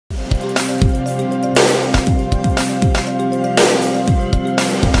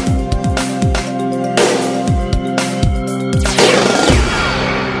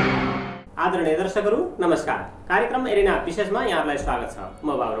दर्शकहरू नमस्कार। कार्यक्रम एरिना विशेषमा यहाँहरूलाई स्वागत छ।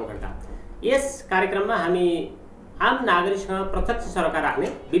 म बाबुराम खड्का। यस कार्यक्रममा हामी आम नागरिकसँग प्रत्यक्ष सरोकार राख्ने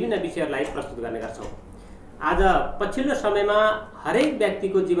विभिन्न विषयहरूलाई प्रस्तुत गर्ने गर्छौँ। आज पछिल्लो समयमा हरेक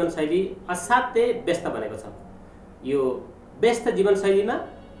व्यक्तिको जीवनशैली असाध्यै व्यस्त बनेको छ। यो व्यस्त जीवनशैलीमा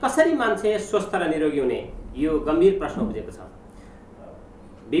कसरी मान्छे स्वस्थ र निरोगी हुने यो गम्भीर प्रश्न उब्जेको छ।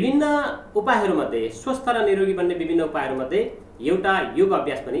 विभिन्न उपायहरूमध्ये स्वस्थ र निरोगी बन्ने विभिन्न उपायहरूमध्ये एउटा योग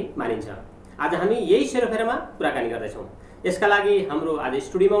अभ्यास पनि मानिन्छ। आज हामी यही सेरोफेरोमा कुराकानी गर्दैछौँ। यसका लागि हाम्रो आज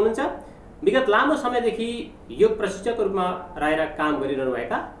स्टुडियोमा हुनुहुन्छ विगत लामो समयदेखि योग प्रशिक्षकको रूपमा रहेर काम गरिरहनु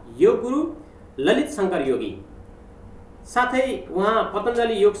भएका योग गुरु ललित शङ्कर योगी, साथै उहाँ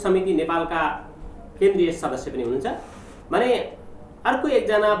पतञ्जलि योग समिति नेपालका केन्द्रीय सदस्य पनि हुनुहुन्छ। भने अर्को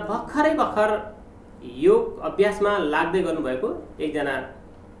एकजना भर्खर योग अभ्यासमा लाग्दै गर्नुभएको एकजना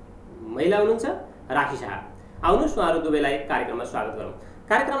महिला हुनुहुन्छ राखी शाह। आउनुहोस् उहाँहरू दुवैलाई कार्यक्रममा स्वागत गरौँ।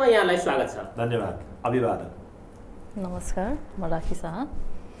 कार्यक्रममा यहाँलाई स्वागत छ। धन्यवाद, अभिवादन। नमस्कार, म राखी शाह।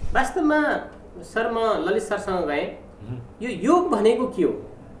 वास्तवमा सर म ललित सरसँग गएँ, यो योग भनेको के हो?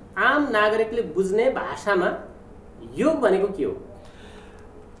 आम नागरिकले बुझ्ने भाषामा योग भनेको के हो?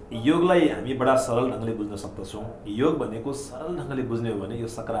 योगलाई हामी बडा सरल ढङ्गले बुझ्न सक्दछौँ। योग भनेको सरल ढङ्गले बुझ्ने हो भने यो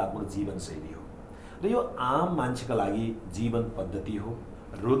सकारात्मक जीवनशैली हो र यो आम मान्छेका लागि जीवन पद्धति हो,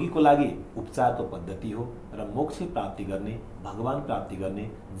 रोगीको लागि उपचारको पद्धति हो र मोक्ष प्राप्ति गर्ने, भगवान प्राप्ति गर्ने,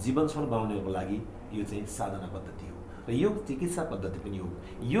 जीवनसफल बनाउनेको लागि यो चाहिँ साधना पद्धति हो र योग चिकित्सा पद्धति पनि हो।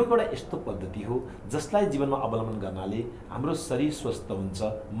 योग एउटा यस्तो पद्धति हो जसलाई जीवनमा अवलम्बन गर्नाले हाम्रो शरीर स्वस्थ हुन्छ,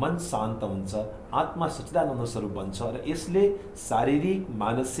 मन शान्त हुन्छ, आत्मा सच्चिदानन्द स्वरूप बन्छ र यसले शारीरिक,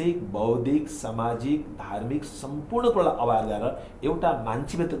 मानसिक, बौद्धिक, सामाजिक, धार्मिक सम्पूर्ण कुरालाई अवार गरेर एउटा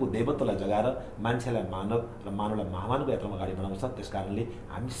मान्छेभित्रको दैवत्वलाई जगाएर मान्छेलाई मानव र मानवलाई महामानवको यात्रामा अगाडि बढाउँछ। त्यसकारणले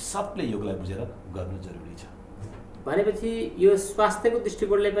हामी सबले योगलाई बुझेर गर्नु जरुरी छ। भनेपछि यो स्वास्थ्यको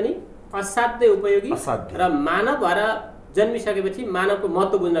दृष्टिकोणले पनि असाध्यै उपयोगी र मानव भएर जन्मिसकेपछि मानवको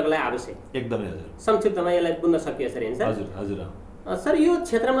महत्त्व बुझ्नको लागि आवश्यक। एकदमै हजुर। संक्षिप्तमा यसलाई बुझ्न सकियो सर? हजुर हजुर। सर, यो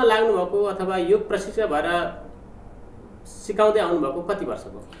क्षेत्रमा लाग्नुभएको अथवा योग प्रशिक्षक भएर सिकाउँदै आउनुभएको कति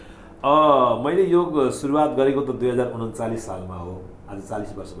वर्षको? मैले योग सुरुवात गरेको त 2039 सालमा हो। आज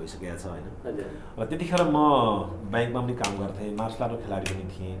 40 वर्ष भइसकेको छ होइन। र त्यतिखेर म ब्याङ्कमा पनि काम गर्थेँ, मार्सल आर्टको खेलाडी पनि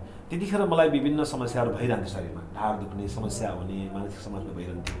थिएँ। त्यतिखेर मलाई विभिन्न समस्याहरू भइरहन्थ्यो, शरीरमा ढाड दुख्ने समस्या हुने, मानसिक समस्या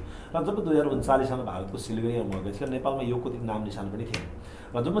भइरहन्थ्यो। र जब 2039 सालमा भारतको सिलगढीमा म गएँ, नेपालमा योगको नाम निशान पनि थिएन।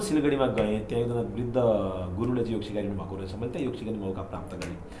 र जब म सिलगढीमा गएँ, त्यहाँ एकजना वृद्ध गुरुले चाहिँ योग सिकाइदिनु भएको रहेछ। मैले त्यहाँ योग सिकाउने मौका प्राप्त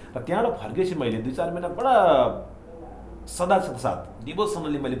गरेँ र त्यहाँबाट फर्केपछि मैले 2-4 महिना बडा साथ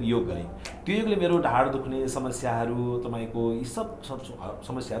डिभोसनली मैले योग गरेँ। त्यो योगले मेरो ढाड दुख्ने समस्याहरू, तपाईँको यी सब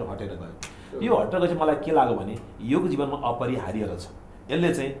समस्याहरू हटेर गयो। यो हटेर गएपछि मलाई के लाग्यो भने योग जीवनमा अपरिहार्य रहेछ।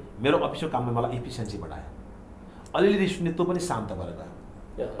 यसले चाहिँ मेरो अफिसको काममा मलाई इफिसियन्सी बढायो। अलिअलि रिस उठ्ने त्यो पनि शान्त भएर गयो।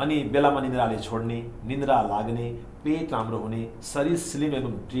 अनि बेलामा निन्द्राले छोड्ने, निन्द्रा लाग्ने, पेट राम्रो हुने, शरीर स्लिम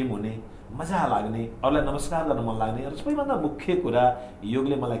एवं ट्रिम हुने, मजा लाग्ने, अरूलाई नमस्कार गर्न मन लाग्ने। र सबैभन्दा मुख्य कुरा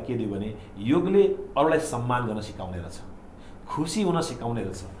योगले मलाई के दियो भने योगले अरूलाई सम्मान गर्न सिकाउने रहेछ, खुसी हुन सिकाउने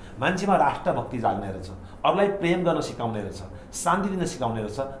रहेछ, मान्छेमा राष्ट्रभक्ति जाग्ने रहेछ, अरूलाई प्रेम गर्न सिकाउने रहेछ, शान्ति दिन सिकाउने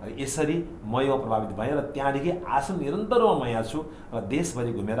रहेछ। र यसरी म यो प्रभावित भएँ र त्यहाँदेखि आसन निरन्तर म यहाँ छु र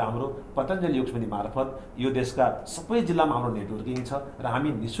देशभरि घुमेर हाम्रो पतञ्जलि योग समिति मार्फत यो देशका सबै जिल्लामा हाम्रो नेटवर्किङ छ र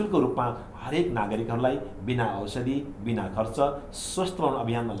हामी निःशुल्क रूपमा हरेक नागरिकहरूलाई बिना औषधि, बिना खर्च स्वस्थ बनाउन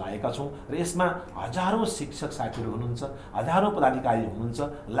अभियानमा लागेका छौँ। र यसमा हजारौँ शिक्षक साथीहरू हुनुहुन्छ, हजारौँ पदाधिकारी हुनुहुन्छ,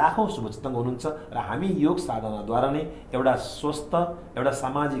 लाखौँ शुभचिन्तक हुनुहुन्छ र हामी योग साधनाद्वारा नै एउटा स्वस्थ, एउटा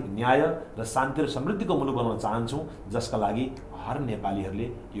सामाजिक न्याय र शान्ति र समृद्धिको मुलुक बनाउन चाहन्छौँ, जसका लागि हर नेपालीहरूले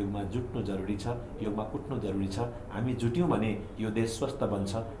योगमा जुट्नु जरुरी छ, योगमा उठ्नु जरुरी छ। हामी जुट्यौँ भने यो देश स्वस्थ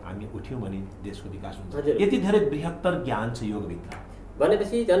बन्छ, हामी उठ्यौँ भने देशको विकास हुन्छ। यति धेरै बृहत्तर ज्ञान छ योगभित्र।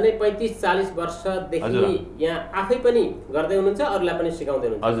 भनेपछि झन्डै 35-40 वर्षदेखि यहाँ आफै पनि गर्दै हुनुहुन्छ, अरूलाई पनि सिकाउँदै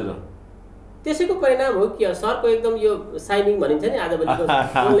हुनुहुन्छ। हजुर। त्यसैको परिणाम हो कि सरको एकदम यो साइनिङ भनिन्छ नि आजभोलिको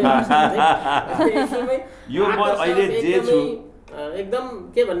यो म अहिले जे छु एकदम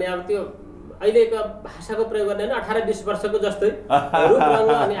के भन्ने, अब त्यो अहिलेको भाषाको प्रयोग गर्ने होइन, 18-20 वर्षको जस्तै रूप रङ्ग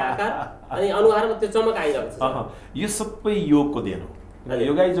अनि आकार अनि अनुहारमा त्यो चमक आइरहेको छ। यो सबै योगको देन हो।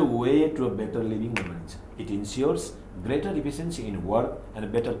 Yoga is a way to a better living भनिन्छ। It इन्स्योर्स greater efficiency in work and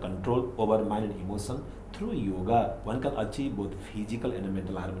better control over mind and emotion. Through yoga one can achieve both physical and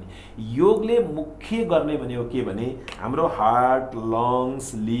mental harmony. योगले मुख्य गर्ने भनेको के भने हाम्रो हार्ट, लङ्स,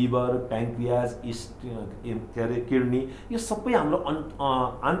 लिभर, प्याङ्क्रियास, किडनी यो सबै हाम्रो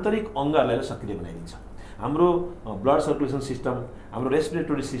आन्तरिक अङ्गहरूलाई सक्रिय बनाइदिन्छ। हाम्रो ब्लड सर्कुलेसन सिस्टम, हाम्रो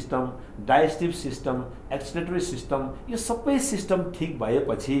respiratory system, digestive system, excretory system, यो सबै सिस्टम ठिक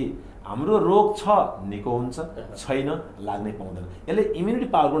भएपछि हाम्रो रोग छ निको हुन्छ, छैन लाग्नै पाउँदैन। यसले इम्युनिटी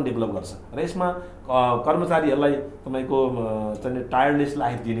पावर पनि डेभलप गर्छ र यसमा कर्मचारीहरूलाई तपाईँको चाहिँ टायर्डनेस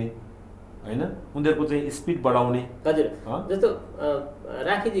लागिदिने होइन, उनीहरूको चाहिँ स्पिड बढाउने। हजुर, जस्तो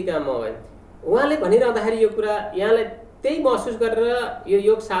राखीजीका म उहाँले भनिरहँदाखेरि यो कुरा यहाँलाई त्यही महसुस गरेर यो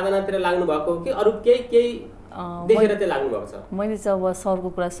योग साधनातिर लाग्नु भएको हो कि अरू केही देखेर चाहिँ लाग्नु भएको छ? मैले चाहिँ अब सरको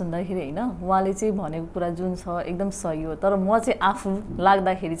कुरा सुन्दाखेरि होइन, उहाँले चाहिँ भनेको कुरा जुन छ एकदम सही हो, तर म चाहिँ आफू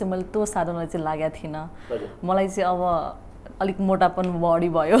लाग्दाखेरि चाहिँ मैले त्यो साधनालाई चाहिँ लागेको थिइनँ। मलाई चाहिँ अब अलिक मोटापन बढी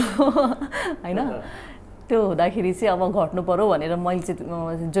भयो होइन, त्यो हुँदाखेरि चाहिँ अब घट्नु पर्यो भनेर मैले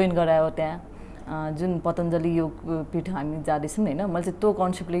चाहिँ जोइन गरायो त्यहाँ जुन पतञ्जलि योग पीठ हामी जाँदैछौँ होइन, मैले चाहिँ त्यो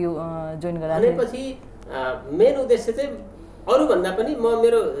कन्सेप्टले यो जोइन गराएँ। पछि मेन उद्देश्य चाहिँ अरूभन्दा पनि म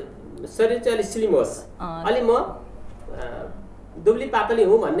मेरो शरीर चाहिँ अलिक स्लिम होस्, अलि म दुब्ली पातली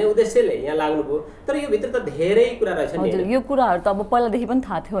हुँ भन्ने उद्देश्यले यहाँ लाग्नुभयो। तर यो भित्र त धेरै कुरा रहेछ नि। हजुर, यो कुराहरू त अब पहिलादेखि पनि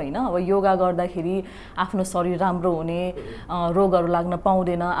थाहा थियो होइन। अब योगा गर्दाखेरि आफ्नो शरीर राम्रो हुने, रोगहरू लाग्न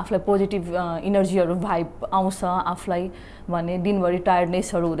पाउँदैन, आफूलाई पोजिटिभ इनर्जीहरू भाइब आउँछ आफूलाई भने, दिनभरि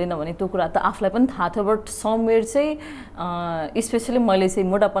टायर्डनेसहरू हुँदैन भने त्यो कुरा त आफूलाई पनि थाहा थियो। बट समवेयर चाहिँ स्पेसली मैले चाहिँ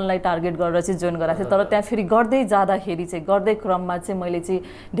मोटापनलाई टार्गेट गरेर चाहिँ जोइन गराएको थिएँ। तर त्यहाँ फेरि गर्दै जाँदाखेरि चाहिँ गर्दै क्रममा चाहिँ मैले चाहिँ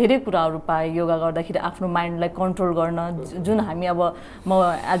धेरै कुराहरू पाएँ योगा गर्दाखेरि, आफ्नो माइन्डलाई कन्ट्रोल गर्न। जुन हामी अब म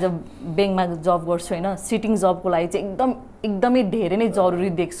एज अ ब्याङ्कमा जब गर्छु होइन, सिटिङ जबको लागि चाहिँ एकदमै धेरै नै जरुरी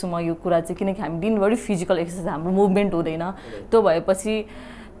देख्छु म यो कुरा चाहिँ, किनकि हामी दिनभरि फिजिकल एक्सर्साइज हाम्रो मुभमेन्ट हुँदैन। त्यो भएपछि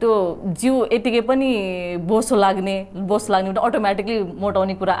त्यो जिउ यतिकै पनि बोसो लाग्ने अटोमेटिकली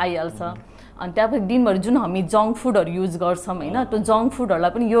मोटाउने कुरा आइहाल्छ। अनि त्यहाँपछि दिनभरि जुन हामी जङ्क फुडहरू युज गर्छौँ होइन, त्यो जङ्क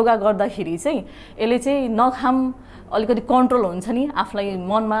फुडहरूलाई पनि योगा गर्दाखेरि चाहिँ यसले चाहिँ नखाम अलिकति कन्ट्रोल हुन्छ नि, आफूलाई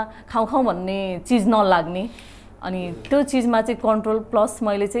मनमा खाउँ भन्ने चिज नलाग्ने। अनि त्यो चिजमा चाहिँ कन्ट्रोल प्लस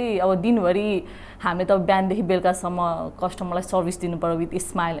मैले चाहिँ अब दिनभरि हामीले त बिहानदेखि बेलुकासम्म कस्टमरलाई सर्भिस दिनु पर्यो विथ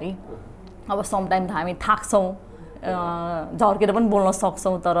स्माइल है। अब समटाइम त हामी थाक्छौँ, झर्केर पनि बोल्न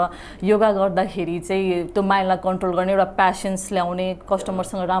सक्छौँ, तर योगा गर्दाखेरि चाहिँ त्यो माइन्डलाई कन्ट्रोल गर्ने, एउटा प्यासेन्स ल्याउने,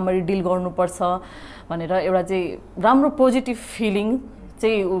 कस्टमरसँग राम्ररी डिल गर्नुपर्छ भनेर एउटा चाहिँ राम्रो पोजिटिभ फिलिङ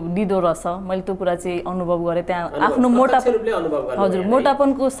चाहिँ दिँदो रहेछ। मैले त्यो कुरा चाहिँ अनुभव गरेँ त्यहाँ। आफ्नो हजुर,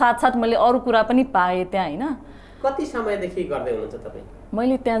 मोटापनको साथसाथ मैले अरू कुरा पनि पाएँ त्यहाँ होइन। कति समयदेखि गर्दै हुनुहुन्छ तपाईँ?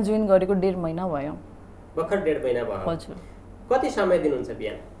 मैले त्यहाँ जोइन गरेको 1.5 महिना भयो। भर्खर 1.5 महिना भयो? हजुर। कति समय दिनुहुन्छ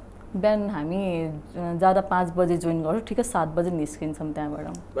बिहान? बिहान हामी जाँदा 5 बजे जोइन गर्छौँ, ठिकै 7 बजे निस्किन्छौँ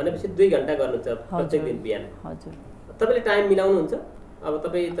त्यहाँबाट। भनेपछि 2 घन्टा गर्नुहुन्छ प्रत्येक दिन बिहान? हजुर। तपाईँले टाइम मिलाउनुहुन्छ? अब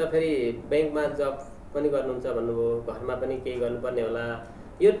तपाईँ त फेरि ब्याङ्कमा जब पनि गर्नुहुन्छ भन्नुभयो, घरमा पनि केही गर्नुपर्ने होला,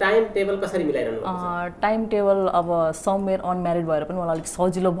 यो टाइम टेबल कसरी मिलाइरहनु भएको छ? टाइम टेबल अब समवेयर अनम्यारिड भएर पनि मलाई अलिक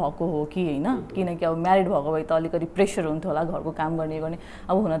सजिलो भएको हो कि होइन, किनकि अब म्यारिड भएको भए त अलिकति प्रेसर हुन्थ्यो होला घरको काम गर्ने।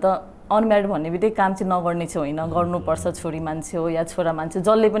 अब हुन त अनम्यारिड भन्ने बित्तिकै काम चाहिँ नगर्ने चाहिँ होइन, गर्नुपर्छ। छोरी मान्छे हो या छोरा मान्छे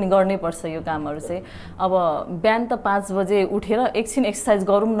जसले पनि गर्नै पर्छ यो कामहरू चाहिँ। अब बिहान त 5 बजे उठेर एकछिन एक्सर्साइज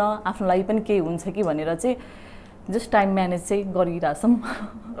गरौँ न, आफ्नो लागि पनि केही हुन्छ कि भनेर चाहिँ जस्ट टाइम म्यानेज चाहिँ गरिरहेछौँ।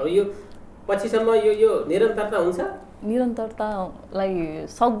 अब यो पछिसम्म यो निरन्तरता हुन्छ? निरन्तरतालाई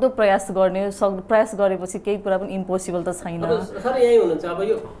सक्दो प्रयास गर्ने, प्रयास गरेपछि केही कुरा पनि इम्पोसिबल त छैन। सर यही हुनुहुन्छ, अब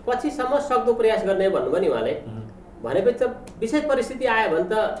यो पछिसम्म सक्दो प्रयास गर्ने भन्नुभयो नि उहाँले, भनेपछि त विशेष परिस्थिति आयो भने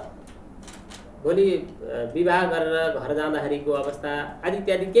त भोलि विवाह गरेर घर जाँदाखेरिको अवस्था आदि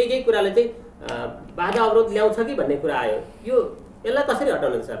इत्यादि केही कुराले चाहिँ बाधा अवरोध ल्याउँछ कि भन्ने कुरा आयो। यसलाई कसरी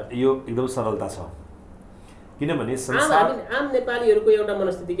हटाउनुहुन्छ सर? यो एकदम सरलता छ, किनभने आम नेपालीहरूको एउटा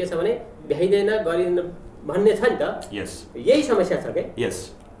मनस्थिति के छ भने भ्याइँदैन गरिँदैन भन्ने छ नि त। यस, यही समस्या छ के? यस,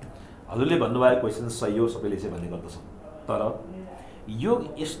 हजुरले भन्नुभएको क्वेसन सही हो, सबैले चाहिँ भन्ने गर्दछ। तर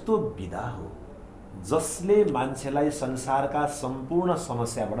योग यस्तो विधा हो जसले मान्छेलाई संसारका सम्पूर्ण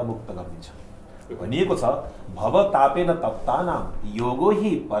समस्याबाट मुक्त गर्दिन्छ। भनिएको छ भव तापेन तप्तानाम योगो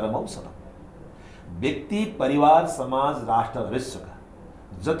हि परमौषधम्। व्यक्ति, परिवार, समाज, राष्ट्र, भविष्यका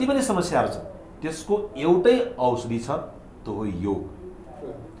जति पनि समस्याहरू छन् त्यसको एउटै औषधि छ, त्यो हो योग।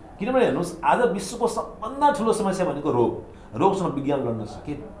 किनभने हेर्नुहोस्, आज विश्वको सबभन्दा ठुलो समस्या भनेको रोगसँग विज्ञान लड्न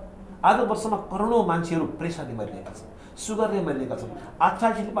सकेन। आज वर्षमा करोडौँ मान्छेहरू प्रेसरले मरिरहेका छन्, सुगरले मरिरहेका छन्,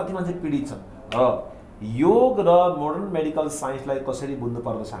 आर्थराइटिसले मान्छे पीडित छन्। र योग र मोडर्न मेडिकल साइन्सलाई कसरी बुझ्नु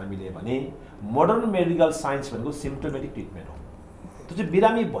पर्दछ हामीले भने, मोडर्न मेडिकल साइन्स भनेको सिम्प्टोमेटिक ट्रिटमेन्ट हो। त्यो चाहिँ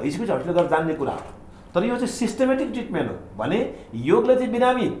बिरामी भइसकेपछि हस्पिटल गएर जान्ने कुरा हो। तर यो चाहिँ सिस्टमेटिक ट्रिटमेन्ट हो भने योगले चाहिँ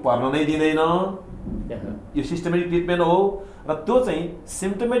बिरामी पर्न नै दिँदैन। यो सिस्टमेटिक ट्रिटमेन्ट हो। र त्यो चाहिँ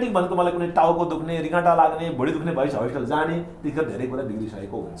सिम्प्टोमेटिक भनेको मलाई कुनै टाउको दुख्ने, रिगाटा लाग्ने, भुँडी दुख्ने भएपछि हस्पिटल जाने, त्यतिखेर धेरै कुरा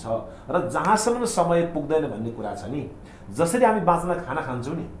बिग्रिसकेको हुन्छ। र जहाँसम्म समय पुग्दैन भन्ने कुरा छ नि, जसरी हामी बाँच्न खाना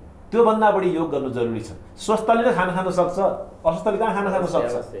खान्छौँ नि, त्योभन्दा बढी योग गर्नु जरुरी छ। स्वस्थले नै खाना खान सक्छ, अस्वस्थले कहाँ खाना खान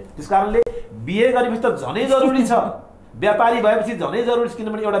सक्छ? त्यसकारणले बिहे गरेपछि त झनै जरुरी छ, व्यापारी भएपछि झनै जरुरी छ।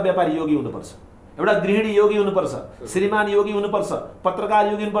 किनभने एउटा व्यापारी योगी हुनुपर्छ, एउटा गृहिणी योगी हुनुपर्छ, श्रीमान योगी हुनुपर्छ,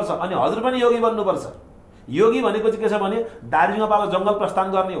 पत्रकार योगी हुनुपर्छ, अनि हजुर पनि योगी बन्नुपर्छ। योगी भनेको चाहिँ के छ भने दार्जिलिङमा पालो जङ्गल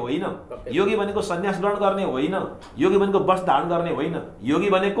प्रस्थान गर्ने होइन, योगी भनेको सन्यास ग्रहण गर्ने होइन, योगी भनेको वस्त्र धारण गर्ने होइन। योगी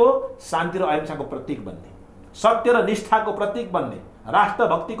भनेको शान्ति र अहिंसाको प्रतीक बन्ने, सत्य र निष्ठाको प्रतीक बन्ने,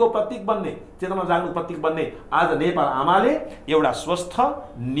 राष्ट्रभक्तिको प्रतीक बन्ने, चेतना जागृत प्रतीक बन्ने। आज नेपाल आमाले एउटा स्वस्थ,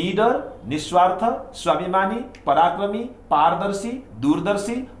 निडर, निस्वार्थ, स्वाभिमानी, पराक्रमी, पारदर्शी,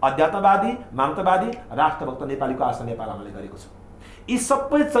 दूरदर्शी, अध्यात्मवादी, मानवतावादी, राष्ट्रभक्त नेपालीको आशा नेपाल आमाले गरेको छ। यी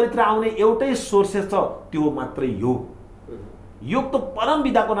सबै चरित्र आउने एउटै सोर्सेस छ, त्यो मात्रै योग। योग त परम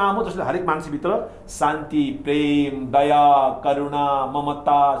विद्याको नाम हो, जसले हरेक मान्छेभित्र शान्ति, प्रेम, दया, करुणा,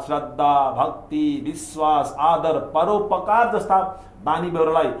 ममता, श्रद्धा, भक्ति, विश्वास, आदर, परोपकार जस्ता बानी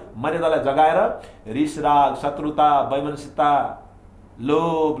बेहोरालाई, मर्यादालाई जगाएर रिस राग, शत्रुता, वैमनस्यता,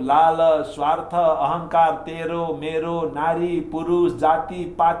 लोभ, लालच, स्वार्थ, अहंकार, तेरो मेरो, नारी, पुरुष, जाति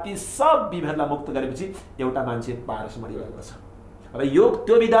पाति सब विभेदलाई मुक्त गरेपछि एउटा मान्छे पारसमणि भएको छ। र योग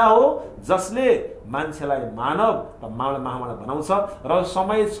त्यो विधा हो जसले मान्छेलाई मानव र महामानव बनाउँछ। र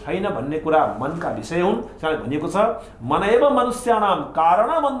समय छैन भन्ने कुरा मनका विषय हुन्। त्यसलाई भनिएको छ मन एव मनुष्याणाम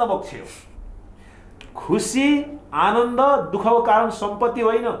कारणबन्ध मोक्ष्य। खुसी, आनन्द, दुःखको कारण सम्पत्ति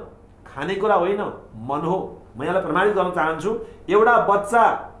होइन, खानेकुरा होइन, मन हो। म यहाँलाई प्रमाणित गर्न चाहन्छु, एउटा बच्चा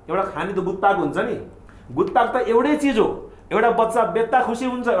एउटा खाने त गुत्ताको हुन्छ नि, गुत्ताको त एउटै चिज हो। एउटा बच्चा बेच्दा खुसी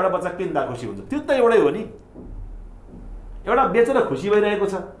हुन्छ, एउटा बच्चा किन्दा खुसी हुन्छ, त्यो त एउटै हो नि। एउटा बेचेर खुसी भइरहेको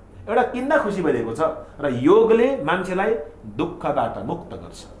छ, एउटा किन्दा खुसी भइरहेको छ। र योगले मान्छेलाई दुःखबाट मुक्त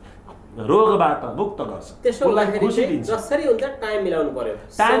गर्छ, रोगबाट मुक्त गर्छ, त्यसलाई खुसी दिन्छ। जसरी हुन्छ टाइम मिलाउनु पर्यो,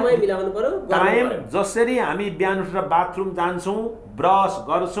 समय मिलाउनु पर्यो। टाइम जसरी हामी बिहान उठेर बाथरुम जान्छौँ, ब्रस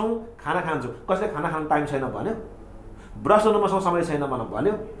गर्छौँ, खाना खान्छौँ। कसैले खाना खान टाइम छैन भन्यो, ब्रस गर्नु मसँग समय छैन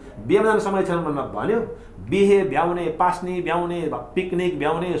भन्यो, बिहेमा जानु समय छैन भन्यो, बिहे भ्याउने, पास्नी भ्याउने, पिकनिक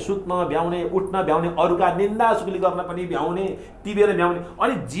भ्याउने, सुत्न भ्याउने, उठ्न भ्याउने, अरूका निन्दा चुगली गर्न पनि भ्याउने, टिपेर भ्याउने,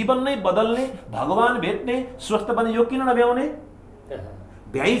 अनि जीवन नै बदल्ने, भगवान भेट्ने, स्वस्थ बन्ने, यो किन नभ्याउने?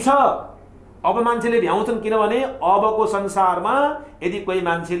 भ्याइ छ। अब मान्छेले भ्याउँछन्, किनभने अबको संसारमा यदि कोही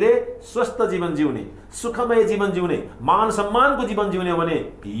मान्छेले स्वस्थ जीवन जिउने, सुखमय जीवन जिउने, मान सम्मानको जीवन जिउने हो भने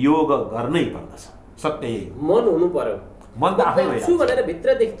योग गर्नै पर्दछ। सत्य मन हुनु पर्यो। मन त आफै भइहाल्छ भनेर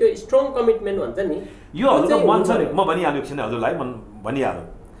भित्रदेखि त्यो स्ट्रङ कमिटमेन्ट भन्छ नि, यो हजुरको मन छ नि। म भनिहाल्छु एकछिन हजुरलाई, म भनिहाल्छु।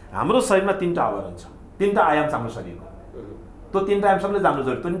 हाम्रो शरीरमा 3टा आवरण छ, 3टा आयाम छ हाम्रो शरीरको। त्यो 3टा आयाम सबैले जान्नु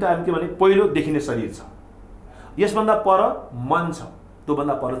जरुरी। 3टा आयाम के भने पहिलो देखिने शरीर छ, यसभन्दा पर मन छ,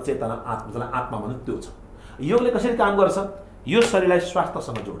 त्योभन्दा पर चेतना, आत्मा, जसलाई आत्मा भन्नु त्यो छ। योगले कसरी काम गर्छ? यो शरीरलाई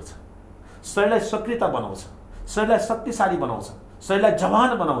स्वास्थ्यसँग जोड्छ, शरीरलाई सक्रियता बनाउँछ, शरीरलाई शक्तिशाली बनाउँछ, शरीरलाई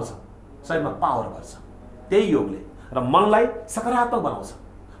जवान बनाउँछ, शरीरमा पावर गर्छ त्यही योगले। र मनलाई सकारात्मक बनाउँछ,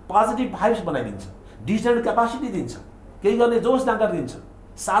 पोजिटिभ भाइब्स बनाइदिन्छ, डिसिजन क्यापासिटी दिन्छ, केही गर्ने जोस जाँगर दिन्छ,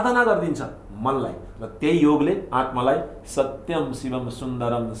 साधना गरिदिन्छ मनलाई। र त्यही योगले आत्मालाई सत्यम शिवम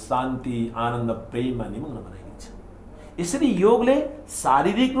सुन्दरम शान्ति आनन्द प्रेममा निमग्न बनाइदिन्छ। यसरी योगले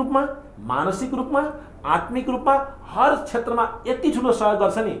शारीरिक रूपमा, मानसिक रूपमा, आत्मिक रूपमा हर क्षेत्रमा यति ठुलो सहयोग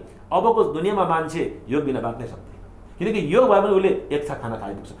गर्छ नि, अबको दुनियाँमा मान्छे योग बिना बाँच्नै सक्दैन। किनकि योग भयो भने उसले एक छाक खाना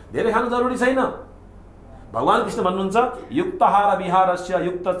खाइपुग्छ, धेरै खानु जरुरी छैन। भगवान कृष्ण भन्नुहुन्छ युक्तहार विहारस्य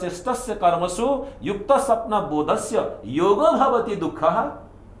युक्त चेष्टस्य कर्मसु युक्त स्वप्न बोधस्य योग भवति दुःखः।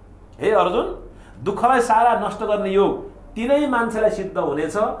 हे अर्जुन, दुःखलाई सारा नष्ट गर्ने योग तिनै मान्छेलाई सिद्ध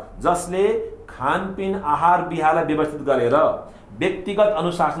हुनेछ जसले खानपिन, आहार विहारलाई व्यवस्थित गरेर व्यक्तिगत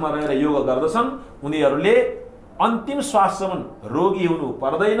अनुशासनमा रहेर योग गर्दछन्। उनीहरूले अन्तिम श्वाससम्म रोगी हुनु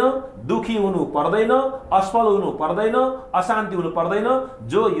पर्दैन, दुखी हुनु पर्दैन, असफल हुनु पर्दैन, अशान्ति हुनु पर्दैन।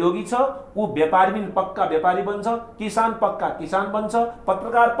 जो योगी छ ऊ व्यापारी पनि पक्का व्यापारी बन्छ, किसान पक्का किसान बन्छ,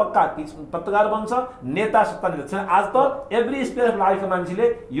 पत्रकार पक्का पत्रकार बन्छ, नेता सत्ता नेता। आज त एभ्री स्पेयर अफ लाइफका मान्छेले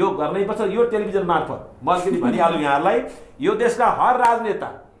योग गर्नै पर्छ। यो टेलिभिजन मार्फत म अलिकति भनिहालौँ यहाँहरूलाई, यो देशका हर राजनेता,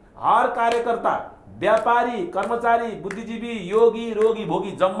 हर कार्यकर्ता, व्यापारी, कर्मचारी, बुद्धिजीवी, योगी, रोगी,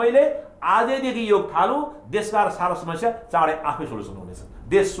 भोगी जम्मैले आजैदेखि योग थालु, देशका सारा समस्या चाँडै आफै सोल्युसन हुनेछ,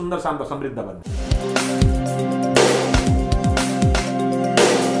 देश सुन्दर शान्त समृद्ध बन्ने।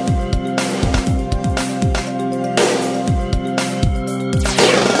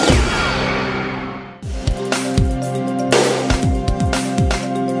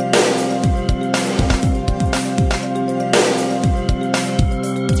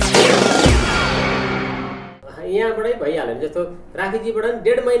 यहाँबाटै भइहाल्यो। जस्तो राखीजीबाट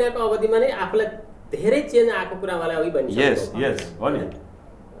 1.5 महिनाको अवधिमा नै आफूलाई धेरै चेन्ज आएको कुरा मलाई अघि भनिसक्नु। यस यस हो नि।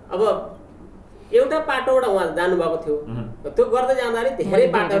 अब 1.5 महिनाको अवधिमा 1.5 महिनाको अवधिमा नै आफूलाई धेरै चेन्ज आएको कुरा मलाई अघि भनिसक्नु। अब 1.5 महिनाको अवधिमा नै आफूलाई धेरै चेन्ज आएको कुरा मलाई अघि भनिसक्नु। एउटा पाटोबाट उहाँ जानुभएको थियो, त्यो गर्दै जाँदाखेरि धेरै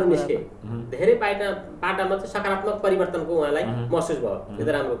पाटाहरू निस्के, धेरै पाटामा चाहिँ सकारात्मक परिवर्तनको उहाँलाई महसुस भयो। यो त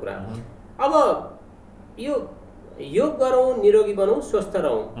राम्रो कुरा। अब यो योग गरौँ, निरोगी बनौँ, स्वस्थ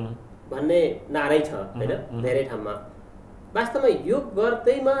रहौँ भन्ने नारै छ होइन धेरै ठाउँमा। वास्तवमा योग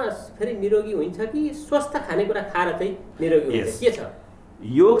गर्दैमा फेरि निरोगी हुन्छ कि स्वस्थ खानेकुरा खाएर चाहिँ निरोगी हुन्छ, के छ?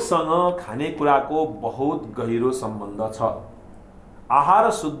 योगसँग खानेकुराको बहुत गहिरो सम्बन्ध छ।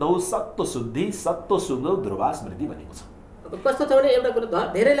 आहार शुद्धौ सत्व शुद्धि, सत्व शुद्धौ ध्रुवा स्मृति भनेको छ। अब कस्तो छ भने एउटा कुरा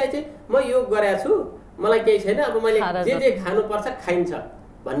धेरैलाई चाहिँ म योग गरेको छु, मलाई केही छैन, अब मैले जे खानुपर्छ खाइन्छ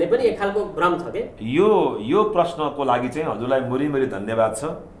भन्ने पनि एक खालको भ्रम छ के। यो प्रश्नको लागि चाहिँ हजुरलाई मुरी धन्यवाद छ।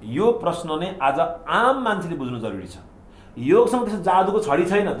 यो प्रश्न नै आज आम मान्छेले बुझ्नु जरुरी छ। योगसँग त्यस्तो जादुको छडी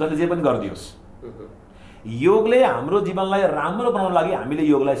छैन जसले जे पनि गरिदियोस्। योगले हाम्रो जीवनलाई राम्रो बनाउन लागि हामीले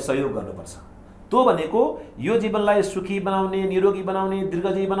योगलाई सहयोग गर्नुपर्छ। त्यो भनेको यो जीवनलाई सुखी बनाउने, निरोगी बनाउने,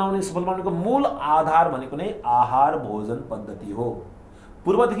 दीर्घजीवी बनाउने, सफल बनाउनेको मूल आधार भनेको नै आहार भोजन पद्धति हो।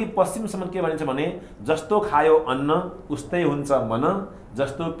 पूर्वदेखि पश्चिमसम्म के भनिन्छ भने जस्तो खायो अन्न उस्तै हुन्छ मन,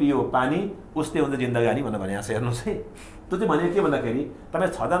 जस्तो पियो पानी उस्तै हुन्छ जिन्दगानी भनेर भनेको छ। हेर्नुहोस् है, त्यो चाहिँ भनेको के भन्दाखेरि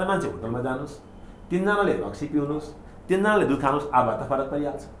तपाईँ 6 जना मान्छे होटलमा जानुहोस्, 3 जनाले रक्सी पिउनुहोस्, 3 जनाले दुध खानुहोस्, आभा त फरक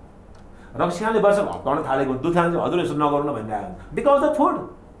परिहाल्छ। रक्सी खाने वर्ष हप्ताउन थालेको, दुध खाने हजुर यसो नगर्नु न भनिरहेको बिकज अफ फुड।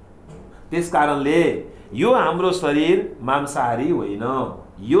 त्यस कारणले यो हाम्रो शरीर मांसाहारी होइन,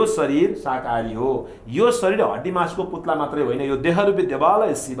 यो शरीर शाकाहारी हो। यो शरीर हड्डी मासुको पुतला मात्रै होइन, यो देहरूपी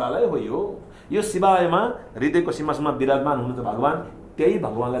देवालय शिवालय हो। यो शिवालयमा हृदयको सिंहासनमा विराजमान हुनुहुन्छ भगवान। त्यही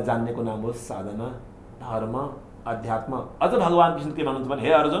भगवानलाई जान्नेको नाम हो साधना, धर्म, अध्यात्म। अझ भगवान कृष्ण के भन्नुहुन्छ भने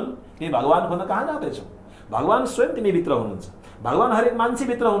हे अर्जुन, तिमी भगवान खोज्न कहाँ जाँदैछौ? भगवान स्वयं तिमी भित्र हुनुहुन्छ, भगवान हरेक मान्छे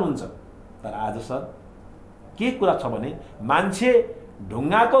भित्र हुनुहुन्छ। तर आज सर के कुरा छ भने मान्छे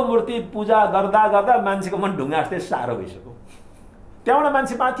ढुङ्गाको मूर्ति पूजा गर्दा गर्दा मान्छेको मन ढुङ्गा जस्तै साह्रो भइसक्यो। त्यहाँबाट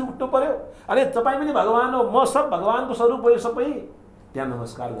मान्छे माथि उठ्नु पर्यो, अरे तपाईँ पनि भगवान हो, म सब भगवानको स्वरूप हो। यो सबै त्यहाँ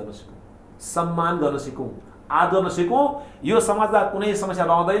नमस्कार गर्न सिकौँ, सम्मान गर्न सिकौँ, आदर गर्न सिकौँ। यो समाजमा कुनै समस्या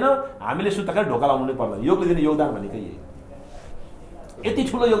रहँदैन, हामीले सुत्दाखेरि ढोका लाउनु पर्दैन। योगले दिने योगदान भनेकै यही। यति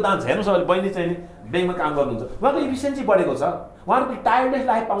ठुलो योगदान छ। हेर्नुहोस् अब बहिनी चाहिँ ब्याङ्कमा काम गर्नुहुन्छ, उहाँको इफिसियन्सी बढेको छ, उहाँको टायर्डनेस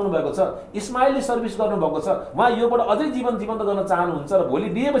लाइफ पाउनु भएको छ, स्माइली सर्भिस गर्नुभएको छ, उहाँ योबाट अझै जीवन्त गर्न चाहनुहुन्छ र भोलि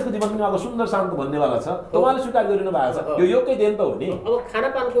बिहेपछि जीवन पनि उहाँको सुन्दर शान्त भन्नेवाला छ। त उहाँले स्वीकार गरिनु भएको छ। यो योगकै देन त हो नि। अब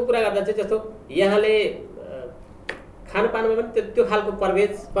खानापानको कुरा गर्दा चाहिँ जस्तो यहाँले खानपानमा पनि त्यो खालको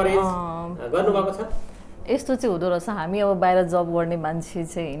परहेज गर्नुभएको छ। यस्तो चाहिँ हुँदो रहेछ। हामी अब बाहिर जब गर्ने मान्छे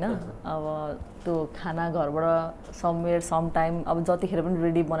चाहिँ होइन, अब त्यो खाना घरबाट समवेयर सम टाइम अब जतिखेर पनि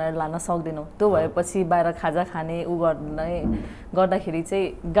रेडी बनाएर लान सक्दैनौँ। त्यो भएपछि बाहिर खाजा खाने गर्दाखेरि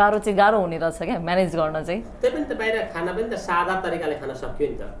चाहिँ गाह्रो हुने रहेछ क्या म्यानेज गर्न चाहिँ। त्यही पनि त बाहिर खाना पनि त सादा तरिकाले खान सक्यो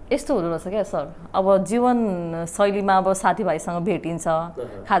नि त। यस्तो हुँदो रहेछ क्या सर। अब जीवन शैलीमा अब साथीभाइसँग भेटिन्छ,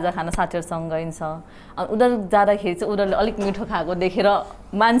 खाजा खान साथीहरूसँग गइन्छ, अनि उनीहरू जाँदाखेरि चाहिँ उनीहरूले अलिक मिठो खाएको देखेर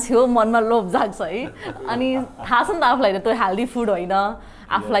मान्छे हो मनमा लोभ जाग्छ है। अनि थाहा छ नि त आफूलाई त्यो हेल्दी फुड होइन,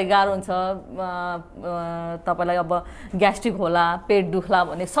 आफूलाई गाह्रो हुन्छ, तपाईँलाई अब ग्यास्ट्रिक होला, पेट दुख्ला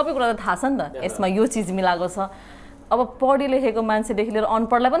भन्ने सबै कुरा त थाहा छ नि त। यसमा यो चिज मिलाएको छ। अब पढे लेखेको मान्छेदेखि लिएर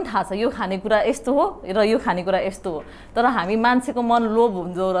अनपढलाई पनि थाहा छ यो खानेकुरा यस्तो हो र यो खानेकुरा यस्तो हो। तर हामी मान्छेको मन लोभ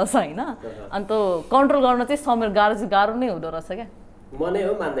हुँदो रहेछ होइन, अनि त्यो कन्ट्रोल गर्न चाहिँ समय गाह्रो नै हुँदो रहेछ क्या।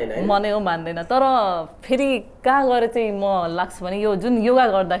 मनै हो मान्दैन। तर फेरि कहाँ गएर चाहिँ म लाग्छ भने यो जुन योगा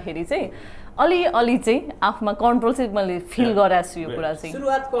गर्दाखेरि चाहिँ अलि चाहिँ आफूमा कन्ट्रोल चाहिँ मैले फिल गरेको छु। यो कुरा चाहिँ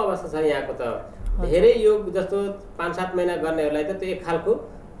सुरुवातको अवस्था छ यहाँको त। धेरै योग जस्तो 5-7 महिना गर्नेहरूलाई त त्यो एक खालको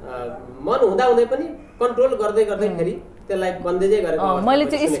मन हुँदै पनि कन्ट्रोल गर्दै फेरि त्यसलाई बन्देजै गरेको। मैले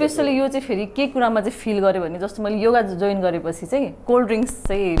चाहिँ स्पेसली यो चाहिँ फेरि के कुरामा चाहिँ फिल गरेँ भने जस्तो मैले योगा जोइन गरेपछि चाहिँ कोल्ड ड्रिङ्क्स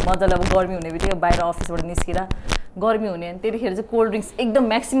चाहिँ मजाले अब गर्मी हुने बित्तिकै बाहिर अफिसबाट निस्केर गर्मी हुने अनि त्यतिखेर चाहिँ कोल्ड ड्रिङ्क्स एकदम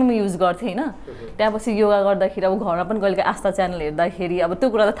म्याक्सिमम युज गर्थेँ होइन। त्यहाँपछि योगा गर्दाखेरि अब घरमा पनि कहिले आस्था च्यानल हेर्दाखेरि अब त्यो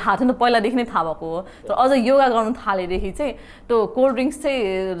कुरा त थाहा थियो नि त, पहिलादेखि नै थाहा भएको हो। तर अझ योगा गर्नु थालेदेखि चाहिँ त्यो कोल्ड ड्रिङ्क्स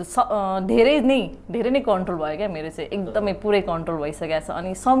चाहिँ धेरै नै कन्ट्रोल भयो क्या मेरो चाहिँ, एकदमै पुरै कन्ट्रोल भइसकेको छ।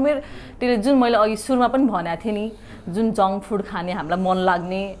 अनि समवेयर त्यसले जुन मैले अघि सुरुमा पनि भनेको थिएँ नि, जुन जङ्क फुड खाने हामीलाई मन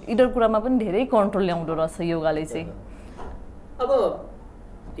लाग्ने यिनीहरू कुरामा पनि धेरै कन्ट्रोल ल्याउँदो रहेछ योगाले चाहिँ। अब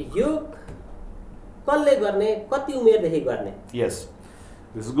योग कसले गर्ने, कति उमेरदेखि गर्ने? यस,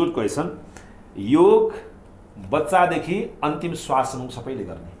 दिस इज गुड क्वेसन। योग बच्चादेखि अन्तिम श्वाससम्म सबैले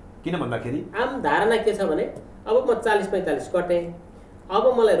गर्ने। किन भन्दाखेरि आम धारणा के छ भने अब म 40-45 कटेँ,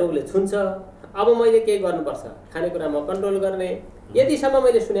 अब मलाई रोगले छुन्छ, अब मैले के गर्नुपर्छ, खानेकुरामा कन्ट्रोल गर्ने। यतिसम्म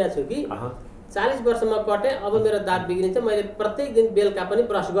मैले सुनेको छु कि 40 वर्षमा कटेँ, अब मेरो दाँत बिग्रिन्छ, मैले प्रत्येक दिन बेलुका पनि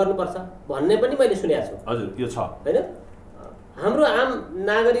ब्रस गर्नुपर्छ भन्ने पनि मैले सुनेको छु। हजुर यो छ होइन। हाम्रो आम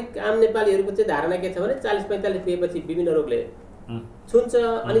नागरिक, आम नेपालीहरूको चाहिँ धारणा के छ भने 40-45 पुगेपछि विभिन्न रोगले छुन्छ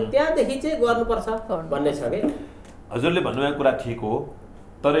अनि त्यहाँदेखि चाहिँ गर्नुपर्छ भन्ने छ के। हजुरले भन्नुभएको कुरा ठिक हो,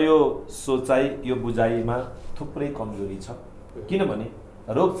 तर यो सोचाइ यो बुझाइमा थुप्रै कमजोरी छ। किनभने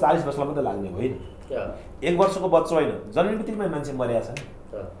रोग 40 वर्षमा मात्रै लाग्ने होइन, 1 वर्षको बच्चा होइन, जन्मिने बित्तिकै मान्छे मरेको छ नि।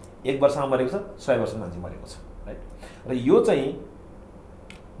 1 वर्षमा मरेको छ, 100 वर्षमा मान्छे मरेको छ, राइट। र यो चाहिँ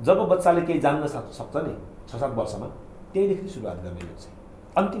जब बच्चाले केही जान्न सक्छ नि 6-7 वर्षमा, त्यहीदेखि सुरुवात गर्ने योग चाहिँ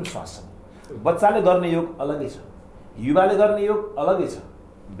अन्तिम श्वाससम्म। बच्चाले गर्ने योग अलगै छ, युवाले गर्ने योग अलगै छ,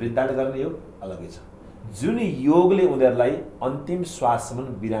 वृद्धले गर्ने योग अलगै छ। जुन योगले उनीहरूलाई अन्तिम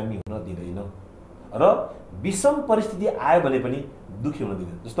श्वाससम्म बिरामी हुन दिँदैन र विषम परिस्थिति आयो भने पनि दुखी हुन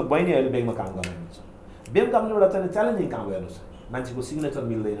दिँदैन। जस्तो बहिनीहरूले ब्याङ्कमा काम गर्नुहुन्छ, ब्याङ्क कामले एउटा चाहिँ च्यालेन्जिङ काम हेर्नुहोस्, मान्छेको सिग्नेचर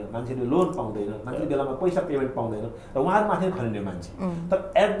मिल्दैन, मान्छेले लोन पाउँदैन, मान्छेले बेलामा पैसा पेमेन्ट पाउँदैन र उहाँहरूमाथि खनिने मान्छे। तर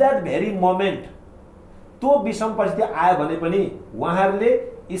एट द्याट भेरी मोमेन्ट त्यो विषम परिस्थिति आयो भने पनि उहाँहरूले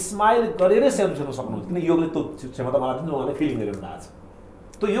स्माइल गरेरै सेल्फ गर्न सक्नुहुन्छ, किन योगले त्यो क्षमता मलाई पनि उहाँले फिलिङ गरिरहनु भएको छ।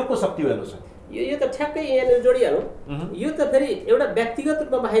 त्यो योगको शक्ति हेर्नुहोस्। यो त ठ्याक्कै यहाँनिर जोडिहालौँ। यो त फेरि एउटा व्यक्तिगत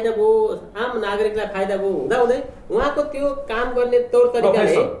रूपमा फाइदा भयो, आम नागरिकलाई फाइदा भयो हुँदाहुँदै उहाँको त्यो काम गर्ने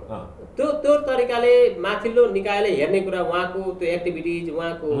तौर तरिकाले माथिल्लो निकायले हेर्ने कुरा, उहाँको त्यो एक्टिभिटिज,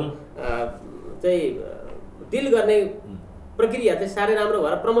 उहाँको चाहिँ डिल गर्ने प्रक्रिया चाहिँ साह्रै राम्रो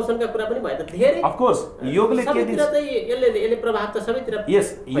भएर प्रमोसनका कुरा पनि भयो त धेरै। अफकोर्स योगले के दिन्छ चाहिँ यसले प्रभाव त सबैतिर। यस,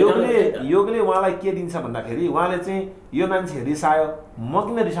 योगले उहाँलाई के दिन्छ भन्दाखेरि उहाँले चाहिँ यो मान्छे रिसायो म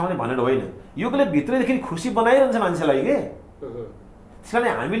किन रिसाउने भनेर होइन, योगले भित्रैदेखि खुसी बनाइरहन्छ मान्छेलाई के। त्यसकारण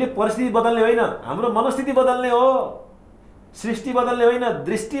हामीले परिस्थिति बदल्ने होइन, हाम्रो मनस्थिति बदल्ने हो, सृष्टि बदल्ने होइन,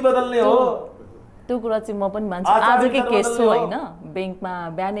 दृष्टि बदल्ने हो। त्यो कुरा चाहिँ म पनि मान्छु। आजकै केस छु होइन, ब्याङ्कमा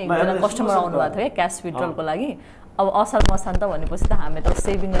बिहानै एकजना कस्टमर आउनु भएको थियो क्या क्यास विड्रलको लागि। अब असार मसान्त भनेपछि त हामी त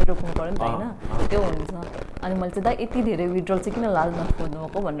सेभिङ गरेर रोक्नु पऱ्यो नि त होइन, त्यो हुन्छ। अनि मैले चाहिँ दा यति धेरै विड्रल चाहिँ किन लाज नखोज्नु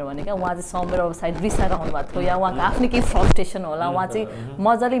भएको भनेर भने क्या। उहाँ चाहिँ समवेयर अब सायद रिसाएर आउनु भएको थियो या उहाँको आफ्नै केही फ्रस्ट्रेसन होला। उहाँ चाहिँ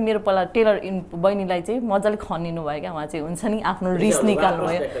मजाले मेरो पहिला टेलर बहिनीलाई चाहिँ मजाले खनिनु भयो क्या। उहाँ चाहिँ हुन्छ नि आफ्नो रिस निकाल्नु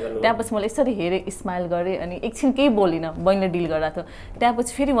भयो। त्यहाँपछि मैले यसरी हेरेँ, स्माइल गरेँ अनि एकछिन केही बोलिनँ, बहिनीले डिल गरिरहेको थियो।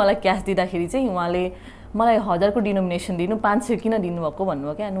 त्यहाँपछि फेरि मलाई क्यास दिँदाखेरि चाहिँ उहाँले मलाई 1000को डिनोमिनेसन दिनु, 500 किन दिनुभएको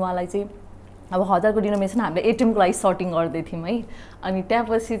भन्नुभयो क्या। अनि उहाँलाई चाहिँ अब 1000को डिनोमिनेसन हामीले एटिएमको लागि सर्टिङ गर्दै थियौँ है। अनि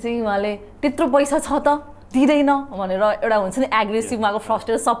त्यहाँपछि चाहिँ उहाँले त्यत्रो पैसा छ त दिँदैन भनेर एउटा हुन्छ नि एग्रेसिभ उहाँको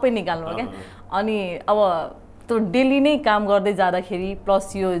फ्रस्ट्रेसन सबै निकाल्नु हो क्या। अनि अब त्यो डेली नै काम गर्दै जाँदाखेरि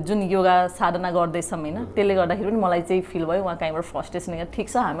प्लस यो जुन योगा साधना गर्दैछौँ होइन, त्यसले गर्दाखेरि पनि मलाई चाहिँ फिल भयो उहाँ कहीँबाट फ्रस्ट्रेसन निकाल्नु ठिक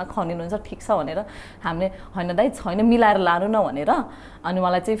छ, हामीमा खनिनुहुन्छ ठिक छ भनेर हामीले होइन दाइ छैन मिलाएर लानु न भनेर। अनि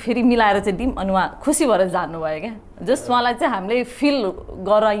उहाँलाई चाहिँ फेरि मिलाएर चाहिँ दिउँ अनि उहाँ खुसी भएर जानुभयो क्या। जस्ट उहाँलाई चाहिँ हामीले फिल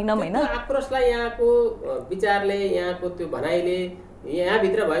गराइनौँ होइन। आक्रोशलाई यहाँको विचारले, यहाँको त्यो भनाइले,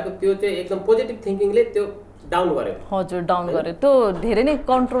 यहाँभित्र भएको त्यो चाहिँ एकदम पोजिटिभ थिङ्किङले त्यो डाउन गर्यो। हजुर डाउन गर्यो, त्यो धेरै नै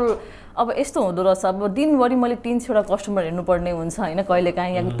कन्ट्रोल। अब यस्तो हुँदो रहेछ, अब दिनभरि मैले 300वटा कस्टमर हेर्नुपर्ने हुन्छ होइन,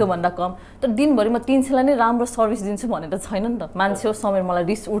 कहिलेकाहीँ या त्योभन्दा कम। तर दिनभरि म 300लाई नै राम्रो सर्भिस दिन्छु भनेर छैन नि त। मान्छे हो समय मलाई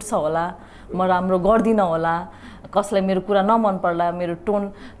रिस उठ्छ होला, म राम्रो गर्दिनँ होला, कसलाई मेरो कुरा नमन पर्ला, मेरो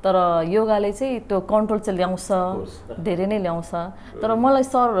टोन। तर योगाले चाहिँ त्यो कन्ट्रोल चाहिँ ल्याउँछ, धेरै नै ल्याउँछ। तर मलाई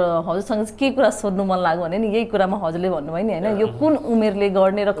सर हजुरसँग चाहिँ के कुरा सोध्नु मन लाग्यो भने नि यही कुरामा हजुरले भन्नुभयो नि होइन, यो कुन उमेरले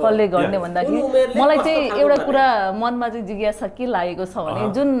गर्ने र कसले गर्ने भन्दाखेरि मलाई चाहिँ एउटा कुरा मनमा चाहिँ जिज्ञासा के लागेको छ भने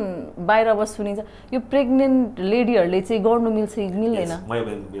जुन बाहिर अब सुनिन्छ यो प्रेग्नेन्ट लेडीहरूले चाहिँ गर्नु मिल्छ मिल्दैन। म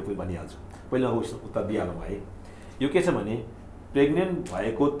यो भनिहाल्छु, पहिला उत्तर दिइहालौँ है। यो के छ भने प्रेग्नेन्ट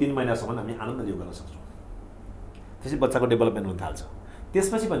भएको 3 महिनासम्म हामी आनन्द योग गर्न सक्छौँ, त्यसपछि बच्चाको डेभलपमेन्ट हुन थाल्छ।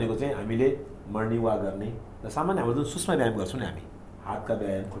 त्यसपछि भनेको चाहिँ हामीले मर्निङ वाक गर्ने र सामान्य हाम्रो जुन सूक्ष्म व्यायाम गर्छौँ नि हामी, हातका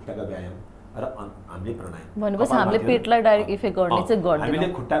व्यायाम, खुट्टाका व्यायाम र हामीले प्राणायाम भनेपछि हामीले पेटलाई डाइरेक्ट इफेक्ट गर्ने चाहिँ गर्दैन। हामीले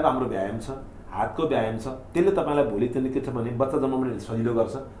खुट्टाको हाम्रो व्यायाम छ, हातको व्यायाम छ, त्यसले तपाईँलाई भोलि चाहिँ के छ भने बच्चा जन्माउने सजिलो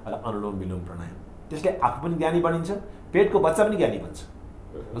गर्छ र अनुलोम विलोम प्राणायाम, त्यसले आफू पनि ज्ञानी बनिन्छ, पेटको बच्चा पनि ज्ञानी बन्छ।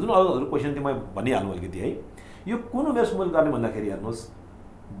 जुन अरू क्वेसन चाहिँ म भनिहाल्नु अलिकति है। यो कुन उमेरसम्म गर्ने भन्दाखेरि हेर्नुहोस्,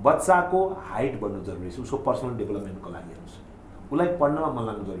 बच्चाको हाइट बढ्नु जरुरी छ, उसको पर्सनल डेभलपमेन्टको लागि हेर्नुहोस्, उसलाई पढ्नमा मन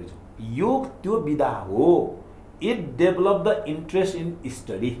लाग्नु जरुरी छ। योग त्यो विधा हो, it develop the interest in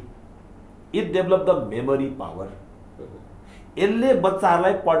study, it develop the memory power. यसले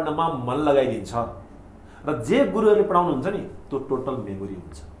बच्चाहरूलाई पढ्नमा मन लगाइदिन्छ र जे गुरुहरूले पढाउनुहुन्छ नि त्यो टोटल मेमोरी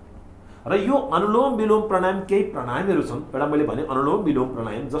हुन्छ। र यो अनुलोम विलोम प्राणायाम केही प्राणायामहरू छन्, एउटा मैले भने अनुलोम विलोम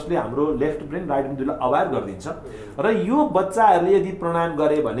प्राणायाम जसले हाम्रो left brain right brain दुईलाई aware गरिदिन्छ। र यो बच्चाहरूले यदि प्राणायाम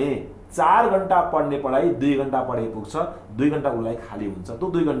गरे भने 4 घण्टा पढ्ने पढाइ 2 घण्टा पढाइ पुग्छ, 2 घण्टा उसलाई खाली हुन्छ। त्यो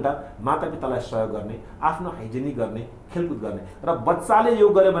 2 घण्टा मातापितालाई सहयोग गर्ने, आफ्नो हाइजेनिक गर्ने, खेलकुद गर्ने। र बच्चाले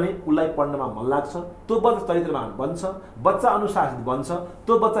योग गर्यो भने उसलाई पढ्नमा मन लाग्छ, त्यो बच्चा चरित्रवान बन्छ, बच्चा अनुशासित बन्छ,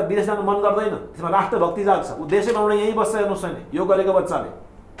 त्यो बच्चा विदेश जान मन गर्दैन, त्यसमा राष्ट्रभक्ति जाग्छ, ऊ देशै बनाउन यहीँ बस्छ। हेर्नुहोस् नि योग गरेको बच्चाले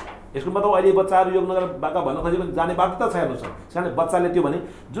यसको मतलब अहिले बच्चाहरू योग नगरेर बाका भन्न खोजे पनि जाने बाध्यता छ हेर्नुहोस् सानो बच्चाले त्यो भने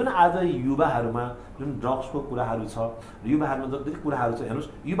जुन आज युवाहरूमा जुन ड्रग्सको कुराहरू छ युवाहरूमा जति कुराहरू छ हेर्नुहोस्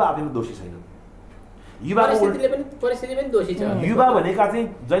युवा आफैमा दोषी छैन परिस्थिति पनि दोषी छ युवा भनेका चाहिँ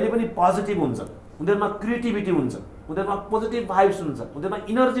जहिले पनि पोजिटिभ हुन्छ उनीहरूमा क्रिएटिभिटी हुन्छ उनीहरूमा पोजिटिभ भाइब्स हुन्छ उनीहरूमा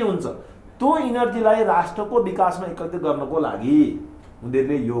इनर्जी हुन्छ त्यो इनर्जीलाई राष्ट्रको विकासमा एकत्रित गर्नको लागि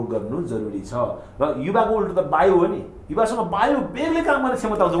उनीहरूले योग गर्नु जरुरी छ र युवाको उल्टो त वायु हो नि युवासँग वायु बेगले काम गर्ने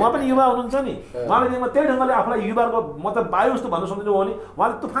क्षमता हुन्छ उहाँ पनि युवा हुनुहुन्छ नि उहाँले त्यही ढङ्गले आफूलाई युवाको मतलब वायु जस्तो भन्न सक्दिनु हो भने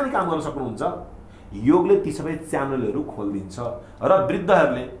उहाँले तुफानी काम गर्न सक्नुहुन्छ योगले ती सबै च्यानलहरू खोलिदिन्छ र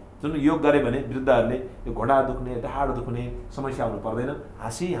वृद्धहरूले जुन योग गरे भने वृद्धहरूले यो घोडा दुख्ने ढाड दुख्ने समस्या हुनु पर्दैन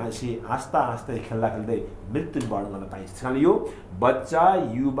हाँस्दा हाँस्दै खेल्दा खेल्दै मृत्यु वर्ण गर्न पाइन्छ त्यसकारण यो बच्चा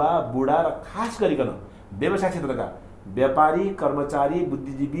युवा बुढा र खास गरिकन व्यवसाय क्षेत्रका व्यापारी कर्मचारी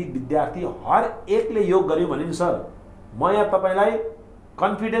बुद्धिजीवी विद्यार्थी हर एकले योग गर्यो भने नि सर म यहाँ तपाईँलाई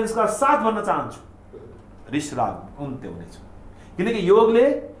कन्फिडेन्सका साथ भन्न चाहन्छु रिस राग अन्त्य हुनेछ किनकि योगले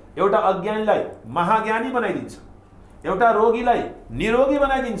एउटा अज्ञानीलाई महाज्ञानी बनाइदिन्छ एउटा रोगीलाई निरोगी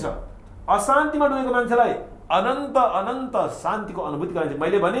बनाइदिन्छ अशान्तिमा डुबेको मान्छेलाई अनन्त अनन्त शान्तिको अनुभूति गराइन्छ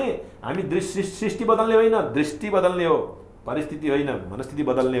मैले भने हामी सृष्टि बदल्ने होइन दृष्टि बदल्ने हो परिस्थिति होइन मनस्थिति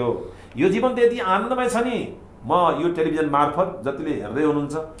बदल्ने हो यो जीवन त यति आनन्दमय छ नि म यो टेलिभिजन मार्फत जतिले हेर्दै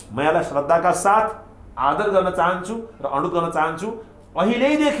हुनुहुन्छ म यहाँलाई श्रद्धाका साथ आदर गर्न चाहन्छु र अनुरोध गर्न चाहन्छु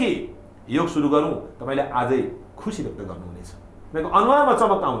अहिलेदेखि योग सुरु गरौँ तपाईँले आजै खुसी व्यक्त गर्नुहुनेछ तपाईँको अनुहारमा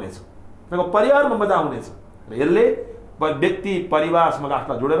चमक आउनेछ तपाईँको परिवारमा मजा आउनेछ र यसले व्यक्ति परिवार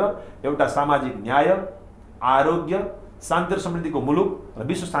समाजलाई जोडेर एउटा सामाजिक न्याय आरोग्य शान्ति र समृद्धिको मुलुक र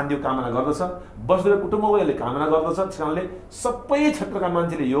विश्व शान्तिको कामना गर्दछ वसुधैव कुटुम्बकम् यसले कामना गर्दछ त्यसकारणले सबै क्षेत्रका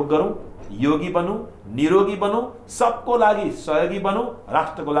मान्छेले योग गरौँ योगी बनौँ निरोगी बनौँ सबको लागि सहयोगी बनौँ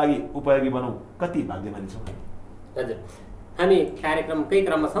राष्ट्रको लागि उपयोगी बनौँ कति भाग्यमानी छौँ हजुर हामी कार्यक्रमकै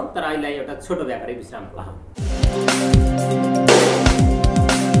क्रममा छौँ तर अहिले एउटा छोटो व्यापारिक विश्राम पाहौँ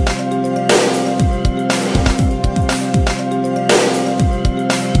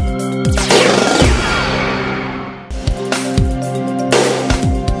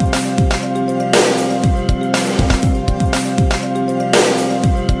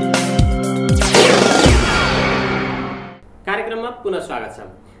पुनः स्वागत छ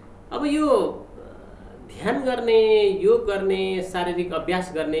अब यो ध्यान गर्ने योग गर्ने शारीरिक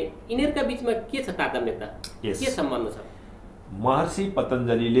अभ्यास गर्ने यिनीहरूका बीचमा के छ तारतम्यता के सम्बन्ध छ महर्षि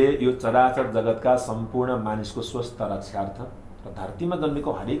पतञ्जलिले यो चराचर जगतका सम्पूर्ण मानिसको स्वस्थ रक्षार्थ र धरतीमा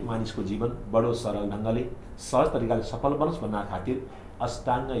जन्मेको हरेक मानिसको जीवन बडो सरल ढङ्गले सहज तरिकाले सफल बनोस् भन्ने खातिर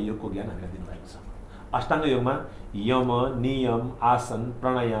अष्टाङ्ग योगको ज्ञान हामीलाई दिनुभएको छ अष्टाङ्ग योगमा यम नियम आसन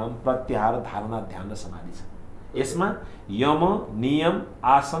प्राणायाम प्रत्याहार धारणा ध्यान र समाधि छ यसमा यम नियम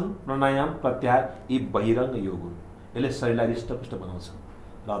आसन प्राणायाम प्रत्याहार यी बहिरङ्ग योग हुन् यसले शरीरलाई हृष्टपुष्ट बनाउँछ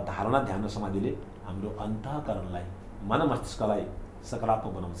र धारणा ध्यान र समाधिले हाम्रो अन्तःकरणलाई मन मस्तिष्कलाई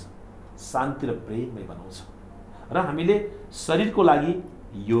सकारात्मक बनाउँछ शान्ति र प्रेममय बनाउँछ र हामीले शरीरको लागि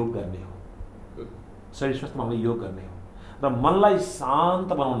योग गर्ने हो शरीर स्वस्थ बनाउन योग गर्ने हो र मनलाई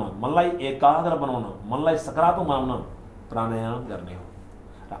शान्त बनाउन मनलाई एकाग्र बनाउन मनलाई सकारात्मक बनाउन प्राणायाम गर्ने हो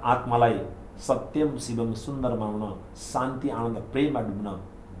र आत्मालाई सत्यम शिवम सुन्दर बनाउन शान्ति आनन्द प्रेममा डुब्न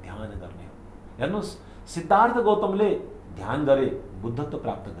ध्यान गर्ने हो हेर्नुहोस् सिद्धार्थ गौतमले ध्यान गरे बुद्धत्व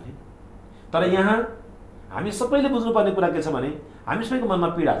प्राप्त गरे तर यहाँ हामी सबैले बुझ्नुपर्ने कुरा के छ भने हामी सबैको मनमा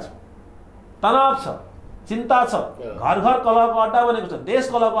पीडा छ तनाव छ चिन्ता छ घर घर कलहको अड्डा बनेको छ देश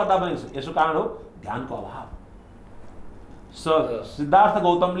कलहको अड्डा बनेको छ यसको कारण हो ध्यानको अभाव सिद्धार्थ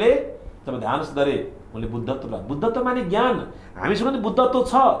गौतमले जब ध्यान गरे उनले बुद्धत्व माने ज्ञान हामीसँग पनि बुद्धत्व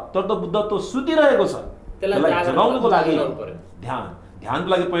छ तर त बुद्धत्व सुतिरहेको छ त्यसलाई जगाउनको लागि ध्यानको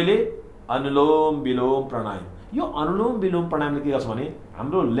लागि पहिले अनुलोम विलोम प्राणायाम यो अनुलोम विलोम प्राणायामले के गर्छ भने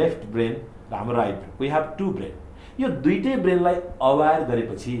हाम्रो लेफ्ट ब्रेन र हाम्रो right brain we have to brain यो दुईटै ब्रेनलाई अवेयर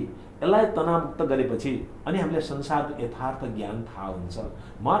गरेपछि यसलाई तनावमुक्त गरेपछि अनि हामीले संसारको यथार्थ ज्ञान थाहा हुन्छ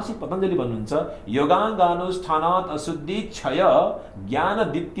महर्षि पतञ्जलि भन्नुहुन्छ योगाङ्गानुष्ठानात् अशुद्धि क्षय ज्ञान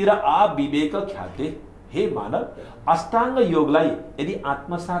दीप्ति र आविवेक ख्याते हे मानव अष्टाङ्ग योगलाई यदि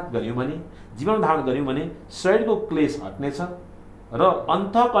आत्मसात गर्यौं भने जीवन धारण गर्यौं भने शरीरको क्लेश हट्नेछ र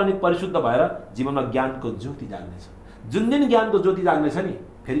अन्तःकरण परिशुद्ध भएर जीवनमा ज्ञानको ज्योति जाग्नेछ जुन दिन ज्ञानको ज्योति जाग्नेछ नि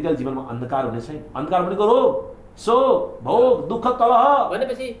फेरि कहिले जीवनमा अन्धकार हुने छैन अन्धकार भनेको रोग शोक भोग दुःख कलह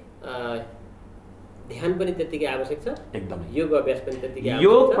भनेपछि ध्यान पनि त्यतिकै आवश्यक छ एकदमै योग अभ्यास पनि त्यतिकै आवश्यक छ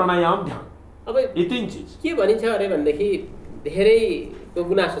योग प्राणायाम ध्यान अब यी तीन चीज के भनिन्छ अरे भन्देखि धेरैको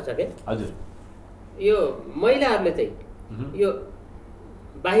गुनासो छ के हजुर यो महिलाहरूले चाहिँ यो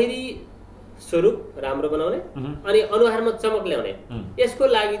बाहिरी स्वरूप राम्रो बनाउने अनि अनुहारमा चमक ल्याउने यसको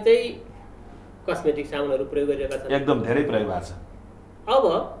लागि चाहिँ कस्मेटिक सामानहरू प्रयोग गरिरहेका छन् एकदम धेरै प्रयोग भएको छ अब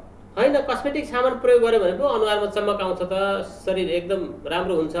होइन कस्मेटिक सामान प्रयोग गर्यो भने पो अनुहारमा चमक आउँछ त, शरीर एकदम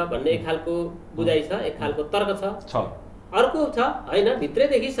राम्रो हुन्छ भन्ने एक खालको बुझाइ छ, एक खालको तर्क छ। अर्को छ होइन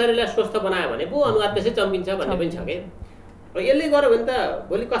भित्रैदेखि शरीरलाई स्वस्थ बनायो भने पो अनुहार त्यसै चम्किन्छ भन्ने पनि छ के। यसले गर्यो भने त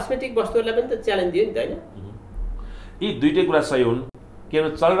भोलि कस्मेटिक वस्तुहरूलाई पनि त च्यालेन्ज दियो नि त होइन। यी दुईटै कुरा सही हुन्।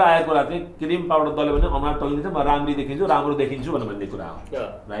 किनभने चलेर आएको कुरा चाहिँ क्रिम पाउडर दल्यो भने अनुहार टल्लिन्छ, म राम्री देखिन्छु, राम्रो देखिन्छु भन्ने कुरा हो,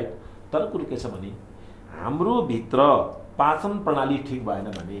 राइट। तर कुरो के छ भने हाम्रो भित्र पाचन प्रणाली ठिक भएन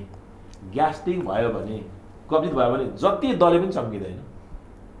भने, ग्यास्ट्रिक भयो भने, कब्जियत भयो भने जति दले पनि चम्किँदैन।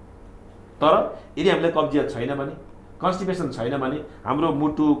 तर यदि हामीलाई कब्जियत छैन भने, कन्स्टिपेसन छैन भने, हाम्रो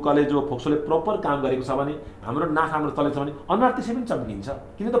मुटु कलेजो फोक्सोले प्रपर काम गरेको छ भने, हाम्रो नाक हाम्रो चलेको छ भने अनुहार त्यसै पनि चम्किन्छ।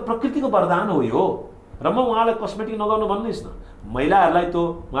 किन त प्रकृतिको वरदान हो यो। र म उहाँलाई कस्मेटिक नगर्नु भन्नुहोस् न, महिलाहरूलाई त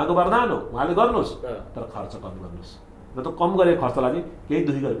उहाँको वरदान हो, उहाँले गर्नुहोस्, तर खर्च कम गर्नुहोस्। र त कम गरेको खर्चलाई चाहिँ केही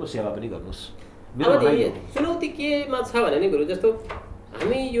दुखी गरेको सेवा पनि गर्नुहोस्। चुनौती केमा छ भने नि गुरु, जस्तो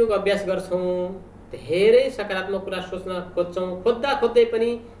हामी योग अभ्यास गर्छौँ, धेरै सकारात्मक कुरा सोच्न खोज्छौँ, खोज्दै पनि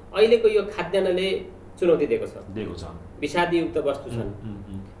अहिलेको यो खाद्यान्नले चुनौती दिएको छ। विषादीयुक्त वस्तु छन्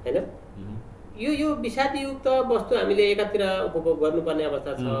होइन। यो विषादीयुक्त वस्तु हामीले एकातिर उपभोग गर्नुपर्ने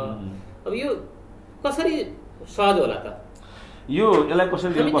अवस्था छ। अब यो कसरी सहज होला त? यसलाई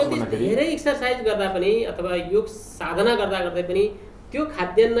कसरी धेरै एक्सर्साइज गर्दा पनि अथवा योग साधना गर्दै पनि त्यो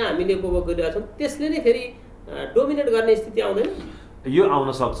खाद्यान्न हामीले उपभोग गरिरहेका छौँ, त्यसले नै फेरि डोमिनेट गर्ने स्थिति आउँदैन? यो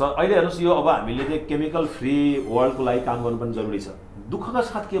आउन सक्छ। अहिले हेर्नुहोस्, यो अब हामीले चाहिँ केमिकल फ्री वर्ल्डको लागि काम गर्नु पनि जरुरी छ। दुःखका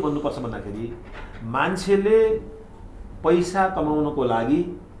साथ के भन्नुपर्छ भन्दाखेरि मान्छेले पैसा कमाउनको लागि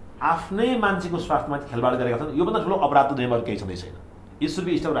आफ्नै मान्छेको स्वास्थ्यमाथि खेलवाड गरेका छन्। योभन्दा ठुलो अपराध त दुनियाँभर केही छँदै छैन। It should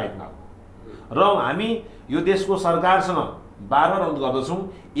be stop right now. र हामी यो देशको सरकारसँग बार-बार अनुरोध गर्दछौँ,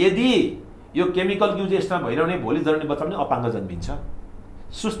 यदि यो केमिकल युज यसमा भइरहने भोलि जन्मिने बच्चा पनि अपाङ्ग जन्मिन्छ,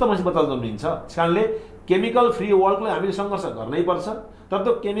 सुस्त मान्छे बच्चा जन्मिन्छ। त्यस कारणले केमिकल फ्री वर्ल्डको लागि हामीले सङ्घर्ष गर्नै पर्छ। तर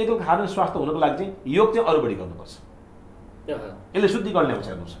त्यो केमिकल खानु स्वास्थ्य हुनको लागि चाहिँ योग चाहिँ अरू बढी गर्नुपर्छ। यसले शुद्धिकरण ल्याउँछ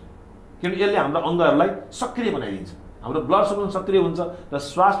हेर्नुहोस्, किनभने यसले हाम्रो अङ्गहरूलाई सक्रिय बनाइदिन्छ, हाम्रो ब्लड सर्कुलेसन सक्रिय हुन्छ र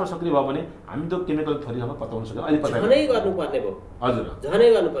श्वास पनि सक्रिय भयो भने हामी त्यो केमिकल थरीसँग पत्याउन सक्छौँ। अहिले झनै गर्नुपर्ने भयो। हजुर, झनै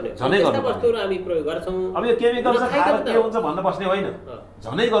गर्नुपर्ने वस्तुहरू हामी प्रयोग गर्छौँ। अब यो केमिकल चाहिँ खाएर के हुन्छ भन्न बस्ने होइन,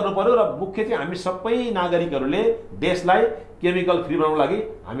 झनै गर्नु पर्यो। र मुख्य चाहिँ हामी सबै नागरिकहरूले देशलाई केमिकल फ्री बनाउनको लागि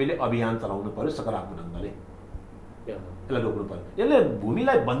हामीले अभियान चलाउनु पर्यो सकारात्मक ढङ्गले। यसलाई रोक्नु पर्यो। यसले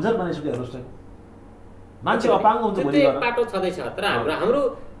भूमिलाई बन्जर बनाइसक्यो हेर्नुहोस् न, मान्छे अपाङ्ग हुन्छ। त्यो बाटो छँदैछ, तर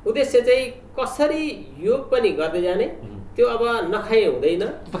हाम्रो उद्देश्य चाहिँ कसरी योग पनि गर्दै जाने, त्यो अब नखाए हुँदैन,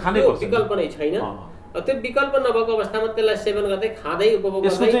 विकल्प नै छैन। त्यो विकल्प नभएको अवस्थामा त्यसलाई सेवन गर्दै खाँदै उपभोग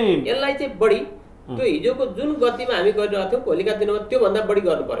गर्दै यसलाई चाहिँ बढी त्यो हिजोको जुन गतिमा हामी गरिरहेको थियौँ भोलिका दिनमा त्योभन्दा बढी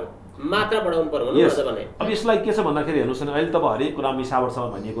गर्नु पर्यो, मात्रा बढाउनु पर्यो भने। अब यसलाई के छ भन्दाखेरि हेर्नुहोस् न, अहिले त हरेक कुरा मिसावटसँग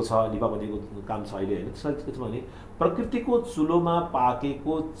भनिएको छ, लिपा भनिएको काम छ अहिले होइन। त्यसलाई के छ भने प्रकृतिको चुलोमा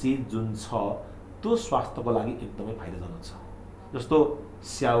पाकेको चिज जुन छ त्यो स्वास्थ्यको लागि एकदमै फाइदाजनक छ। जस्तो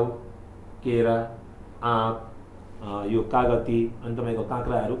स्याउ, केरा, आँप, यो कागती अनि तपाईँको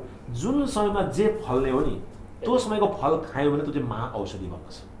काँक्राहरू जुन समयमा जे फल्ने हो नि त्यो समयको फल खायो भने त्यो चाहिँ महाऔषधि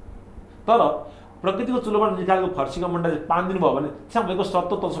बन्दछ। तर प्रकृतिको चुलोबाट निकालेको फर्सीको मन्डा 5 दिन भयो भने सबैको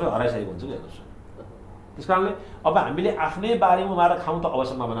सत्तो त सबै हराइसकेको हुन्छ कि हेर्नुहोस्। त्यस कारणले अब हामीले आफ्नै बारीमा मारेर खाउँ त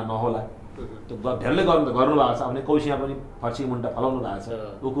अवश्य नभना नहोला। त्यो धेरैले गर्नु भएको छ। आफ्नै कौसिया पनि फर्सीको मुन्टा फलाउनु भएको छ,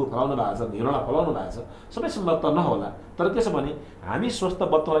 उखु फलाउनु भएको छ, हिरोला फलाउनु भएको छ, सबै सम्भव त नहोला। तर के छ भने हामी स्वस्थ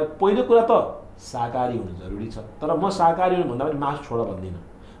बच्चाको लागि पहिलो कुरा त शाकाहारी हुनु जरुरी छ। तर म शाकाहारी हुनु भन्दा पनि मासु छोड भन्दिनँ,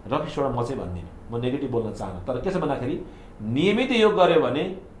 रक्सी छोड म चाहिँ भन्दिनँ, म नेगेटिभ बोल्न चाहन्न। तर के छ भन्दाखेरि नियमित योग गर्यो भने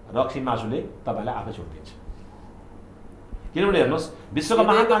रक्सी मासुले तपाईँलाई आफै छोडिदिन्छ। किनभने हेर्नुहोस् विश्वका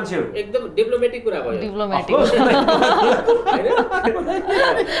महान मान्छेहरू एकदम डिप्लोमेटिक कुरा भयो। डिप्लोमेटिक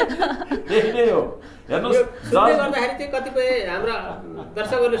हेर्नुहोस् सुन्दै गर्दाखेरि चाहिँ कतिपय हाम्रा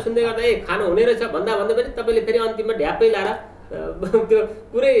दर्शकहरूले सुन्दै गर्दा खानु हुने रहेछ भन्दा पनि तपाईँले फेरि अन्तिममा ढ्याप्पै लाएर त्यो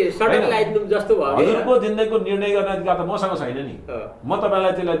पुरै सडक लगाइदिनु जस्तो भयो। हजुरको जिन्दगीको निर्णय गर्ने अधिकार त मसँग छैन नि। म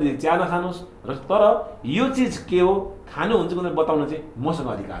तपाईँलाई त्यसलाई चिया नखानुहोस् र तर यो चिज के हो खानु हुन्छ भनेर बताउन चाहिँ मसँग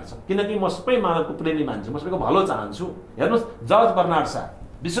अधिकार छ। किनकि म सबै मानवको प्रेमी मान्छे, म सबैको भलो चाहन्छु। हेर्नुहोस् जर्ज बर्नार्ड शा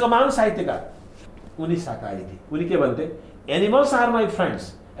विश्वका महान साहित्यकार, उनी शाकाहारी थिए। उनी के भन्थे, animals are my friends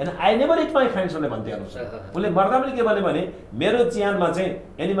and I never it my friends भनेर भन्थे। हेर्नुहोस् उनले मर्दा पनि के भने मेरो चियानमा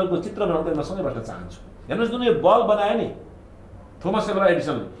चाहिँ एनिमलको चित्र बनाउँदै म सँगै बस्न चाहन्छु। हेर्नुहोस् उनले बल्ब बनायो नि थोमस एल्वा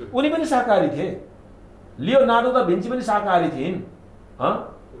एडिसनले, उनी पनि शाकाहारी थिए। लियोनार्डो दा भिन्ची पनि शाकाहारी थिइन्।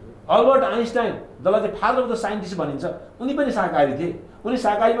 अल्बर्ट आइन्स्टाइन जसलाई चाहिँ फादर अफ द साइन्टिस्ट भनिन्छ उनी पनि शाकाहारी थिए। उनी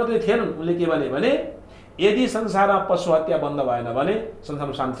शाकाहारी मात्रै थिएनन्। उनले के भने यदि संसारमा पशु हत्या बन्द भएन भने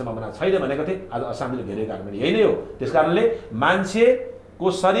संसारमा शान्ति सम्भावना छैन भनेको थिए। आज अशान्तिले घेरेको कारण पनि यही नै हो। त्यस कारणले मान्छे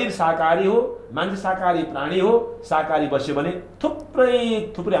को शरीर शाकाहारी हो, मान्छे शाकाहारी प्राणी हो, शाकाहारी बस्यो भने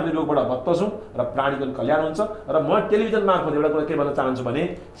थुप्रै थुप्रै हामीले रोगबाट बच्दछौँ र प्राणीको कल्याण हुन्छ। र म टेलिभिजन मार्फत एउटा कुरा के भन्न चाहन्छु भने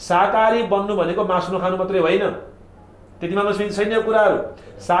शाकाहारी बन्नु भनेको मासु नखानु मात्रै होइन, त्यति मात्र छैन यो कुराहरू।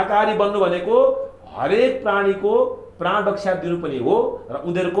 शाकाहारी बन्नु भनेको हरेक प्राणीको प्राण रक्षा दिनु पनि हो र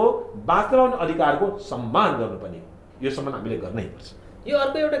उनीहरूको बाँच्न अधिकारको सम्मान गर्नु पनि हो। यो सम्मान हामीले गर्नै पर्छ। यो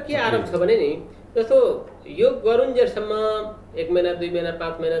अर्को एउटा के आरोप छ भने नि, जस्तो यो गरुन्जेलसम्म 1 महिना 2 महिना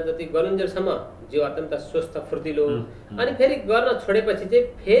 5 महिना जति गरुन्जेलसम्म जिउ अत्यन्त स्वस्थ फुर्तिलो, अनि फेरि गर्न छोडेपछि चाहिँ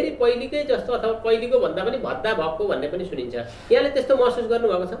फेरि पहिलेकै जस्तो अथवा पहिलेको भन्दा पनि भद्दा भएको भन्ने पनि सुनिन्छ। यहाँले त्यस्तो महसुस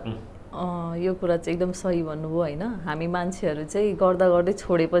गर्नुभएको छ? यो कुरा चाहिँ एकदम सही भन्नुभयो होइन। हामी मान्छेहरू चाहिँ गर्दा गर्दै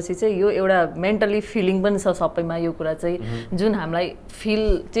छोडेपछि चाहिँ यो एउटा मेन्टली फिलिङ पनि छ सबैमा। यो कुरा चाहिँ जुन हामीलाई फिल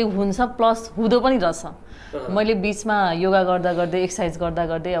चाहिँ हुन्छ प्लस हुँदो पनि रहेछ। मैले बिचमा योगा गर्दा गर्दै एक्सर्साइज गर्दा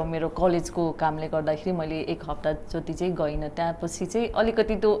गर्दै अब मेरो कलेजको कामले गर्दाखेरि मैले 1 हप्ता जति चाहिँ गइनँ। त्यसपछि चाहिँ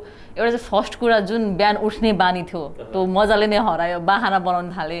अलिकति त्यो एउटा चाहिँ फर्स्ट कुरा जुन बिहान उठ्ने बानी थियो त्यो मजाले नै हरायो। बाहाना बनाउन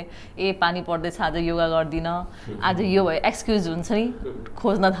थालेँ, पानी पर्दैछ आज योगा गर्दिनँ, आज यो भयो एक्सक्युज हुन्छ नि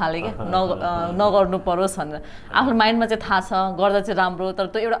खोज्न थालेँ क्या, नगर्नु परोस् भनेर। आफ्नो माइन्डमा चाहिँ थाहा छ गर्दा चाहिँ राम्रो, तर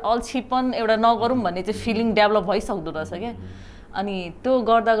त्यो एउटा अल्छीपन एउटा नगरौँ भन्ने चाहिँ फिलिङ डेभलप भइसक्दो रहेछ क्या। अनि त्यो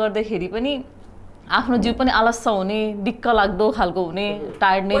गर्दा गर्दाखेरि पनि आफ्नो जिउ पनि आलस्य हुने, दिक्क लाग्दो खालको हुने,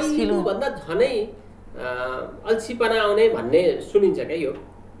 टायर्डनेस फिल हुने, भन्दा झनै अल्छीपना आउने भन्ने सुनिन्छ क्या। यो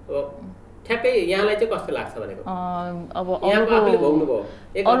ठ्याक्कै यहाँलाई चाहिँ कस्तो लाग्छ भनेको? अब यहाँको आफूले भोग्नुभयो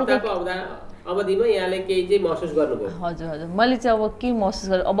 1 हप्ताको अवधिमा यहाँले केही चाहिँ महसुस गर्नुभयो? हजुर हजुर, मैले चाहिँ अब के महसुस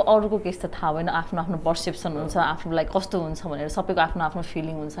गरेँ, अब अरूको केस त थाहा भएन, आफ्नो आफ्नो पर्सेप्सन हुन्छ, आफूलाई कस्तो हुन्छ भनेर सबैको आफ्नो आफ्नो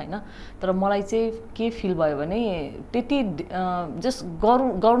फिलिङ हुन्छ होइन। तर मलाई चाहिँ के फिल भयो भने त्यति जस्ट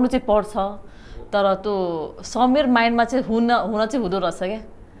गर्नु चाहिँ पर्छ, तर त्यो समेर माइन्डमा चाहिँ हुन चाहिँ हुँदो रहेछ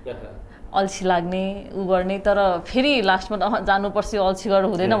क्या। अल्छी लाग्ने उ गर्ने, तर फेरि लास्टमा जानुपर्छ यो अल्छी गरेर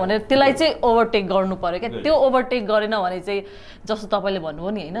हुँदैन भनेर त्यसलाई चाहिँ ओभरटेक गर्नु पऱ्यो क्या। त्यो ओभरटेक गरेन भने चाहिँ जस्तो तपाईँले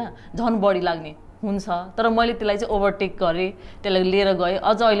भन्नुभयो नि होइन, झन् बढी लाग्ने हुन्छ। तर मैले त्यसलाई चाहिँ ओभरटेक गरेँ, त्यसलाई लिएर गएँ।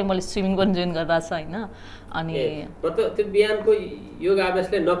 अझ अहिले मैले स्विमिङ पनि जोइन गरिरहेको छु होइन। अनि त्यो बिहानको योगा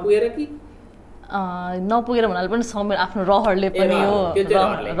अभ्यासले नपुगेर कि नपुगेर भन्नाले पनि समय आफ्नो रहरले पनि हो,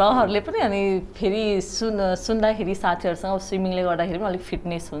 रहरले पनि। अनि फेरि सुन्दाखेरि साथीहरूसँग स्विमिङले गर्दाखेरि पनि अलिक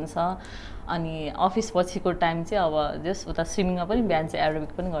फिटनेस हुन्छ। अनि अफिस पछिको टाइम चाहिँ अब जस्ट उता स्विमिङमा पनि बिहान चाहिँ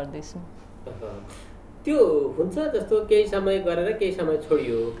एरोबिक पनि गर्दैछु। त्यो हुन्छ जस्तो केही समय गरेर केही समय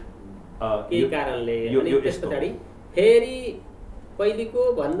छोडियो केही कारणले, अनि त्यस पछाडि फेरि पहिलेको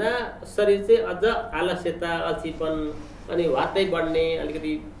भन्दा शरीर चाहिँ अझ आलस्यता, अल्छीपन, अनि वात्तै बढ्ने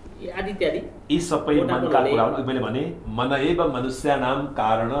अलिकति आदि इत्यादि। यी सबै मनका कुरा हुन्। मैले भने मन एव मनुष्यानां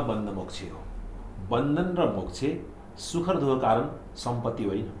कारण बन्ध मोक्ष हो। बन्धन र मोक्ष सुख र दुःख कारण सम्पत्ति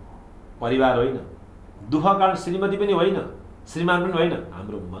होइन, परिवार होइन, दुःख कारण श्रीमती पनि होइन, श्रीमान पनि होइन,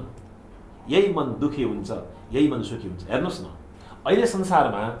 हाम्रो मन। यही मन दुखी हुन्छ, यही मन सुखी हुन्छ। हेर्नुहोस् न, अहिले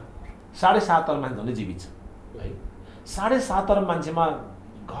संसारमा 7.5 अरब मान्छे झन्डै जीवित छ है। 7.5 अरब मान्छेमा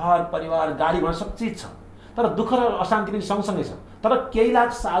घर परिवार गाडी घोडा सब चिज छ, तर दुःख र अशान्ति पनि सँगसँगै छ। तर केही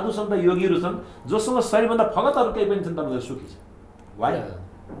लाख साधु सन्त योगीहरू छन् जोसँग शरीरभन्दा फगत अरू केही पनि छन्, तर उनीहरू सुखी छ। वाइ?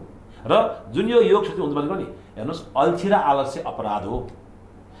 र जुन यो योग शक्ति हुन्छ भनेको नि, हेर्नुहोस्, अल्छी र आलस्य अपराध हो।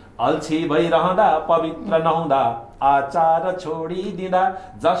 अल्छी भइरहँदा पवित्र नहुँदा आचार छोडिदिँदा,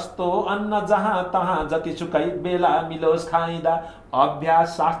 जस्तो अन्न जहाँ तहाँ जतिसुकै बेला मिलोस् खाइँदा,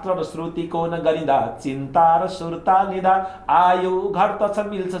 अभ्यास शास्त्र र श्रुतिको नगरिँदा, चिन्ता र सुर्ता लिँदा, आयु घट्दछ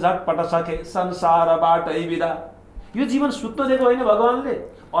मिल्छ झटपट सके संसारबाटै बिदा। यो जीवन सुत्न दिएको होइन भगवानले,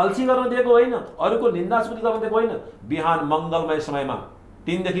 अल्छी गर्न दिएको होइन, अरूको निन्दा स्तुति गर्न दिएको होइन। बिहान मङ्गलमय समयमा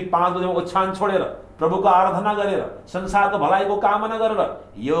 3 देखि 5 बजेमा ओछ्यान छोडेर प्रभुको आराधना गरेर संसारको भलाइको कामना गरेर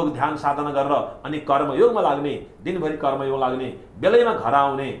योग ध्यान साधना गरेर अनि कर्मयोगमा लाग्ने, दिनभरि कर्मयोग लाग्ने, बेलैमा घर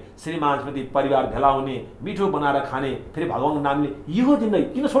आउने, श्रीमानप्रति परिवार भेला हुने, मिठो बनाएर खाने, फेरि भगवानको नामले, यो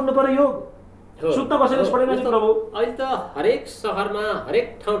जिन्दगी किन छोड्नु पर्यो? योग सुत्न कसैले छोडेन नि प्रभु। अहिले त हरेक सहरमा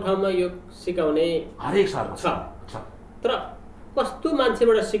हरेक ठाउँमा योग सिकाउने हरेक सहरमा छ। तर कस्तो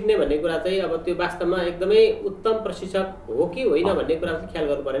मान्छेबाट सिक्ने भन्ने कुरा चाहिँ अब त्यो वास्तवमा एकदमै उत्तम प्रशिक्षक हो कि होइन भन्ने कुरा चाहिँ ख्याल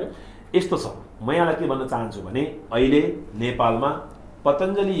गर्नु परेन? यस्तो छ, म यहाँलाई के भन्न चाहन्छु भने अहिले नेपालमा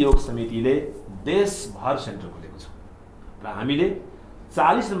पतञ्जलि योग समितिले देशभर सेन्टर खोलेको छ र हामीले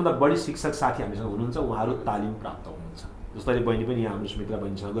 40 भन्दा बढी शिक्षक साथी हामीसँग हुनुहुन्छ, उहाँहरू तालिम प्राप्त हुनुहुन्छ। जस्तै बहिनी पनि यहाँ हाम्रो सुमित्रा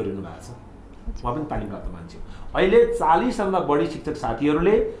बहिनीसँग गरिरहनु भएको छ, उहाँ पनि तालिम प्राप्त मान्छे हो। अहिले 40 भन्दा बढी शिक्षक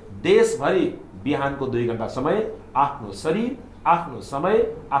साथीहरूले देशभरि बिहानको 2 घण्टा समय आफ्नो शरीर, आफ्नो समय,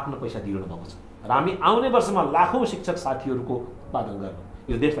 आफ्नो पैसा दिइरहनु भएको छ र हामी आउने वर्षमा लाखौं शिक्षक साथीहरूको उत्पादन गर्न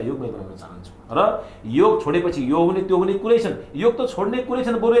यो देशलाई योगमय बनाउन चाहन्छु। र योग छोडेपछि यो हुने त्यो हुने कुरै छैन। योग त छोड्ने कुरै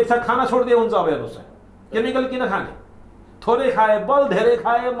छैन, बरु एकसाथ खाना छोड्दै हुन्छ। अब हेर्नुहोस्, केमिकल किन खाने? थोरै खाए बल धेरै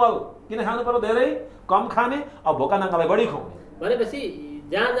खाए मल किन खानु पर्यो धेरै कम खाने अब भोका नाङ्गालाई बढी खुवाउने भनेपछि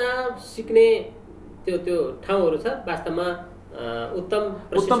जहाँ सिक्ने त्यो ठाउँहरू छ वास्तवमा उत्तम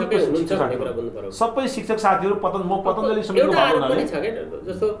प्रशिक्षकै हुनुहुन्छ भन्ने कुरा बुझ्नु पर्यो। सबै शिक्षक साथीहरू पतञ्जलि समितिको एउटा आरोप भागमा पनि छ के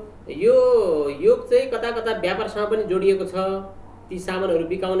जस्तो यो योग चाहिँ कता कता व्यापारसँग पनि जोडिएको छ, ती सामानहरू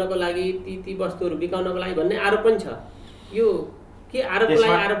बिकाउनको लागि ती वस्तुहरू बिकाउनको लागि भन्ने आरोप पनि छ। यो के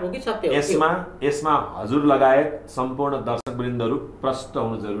आरोपलाई आरोप हो कि सत्य हो? यसमा हजुर लगायत सम्पूर्ण दर्शकवृन्दहरू प्रष्ट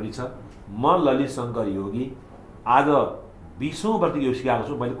हुनु जरुरी छ। म ललित शङ्कर योगी आज 20औं वर्ष योग सिकाएको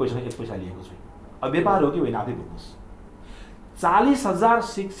छु। मैले कोहीसँग 1 पैसा लिएको छु। अब व्यापार हो कि होइन आफै बुझ्नुहोस्। 40,000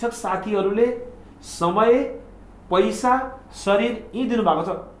 शिक्षक साथीहरूले समय पैसा शरीर यी दिनुभएको छ।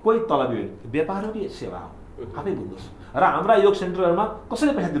 कोही तलबी होइन, व्यापार हो कि सेवा हो आफै बुझ्नुहोस्। र हाम्रा योग सेन्टरहरूमा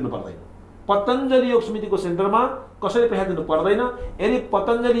कसैले पैसा दिनु पर्दैन। पतञ्जलि योग समितिको सेन्टरमा कसैले पैसा दिनु पर्दैन। यदि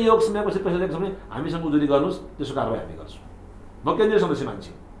पतञ्जलि योग समितिमा कसैले पैसा दिएको छ भने हामीसँग उजुरी गर्नुहोस्, त्यसको कारबाही हामी गर्छौँ। म केन्द्रीय सदस्य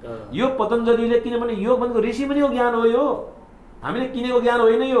मान्छे। यो पतञ्जलिले किनभने योग भनेको ऋषि मुनिको ज्ञान हो। यो हामीले किनेको ज्ञान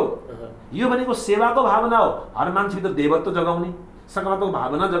होइन। यो भनेको सेवाको भावना हो। हर मान्छेभित्र देवत्व जगाउने, सकारात्मक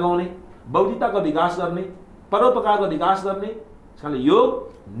भावना जगाउने, बौद्धिकताको विकास गर्ने, परोपकारको विकास गर्ने। त्यसकारणले योग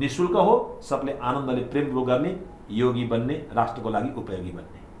निःशुल्क हो। सबले आनन्दले प्रेमपूर्वक गर्ने, योगी बन्ने, राष्ट्रको लागि उपयोगी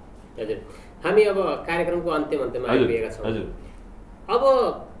बन्ने। हजुर, हामी अब कार्यक्रमको अन्त्यमा आइपुगेका छौँ। हजुर, अब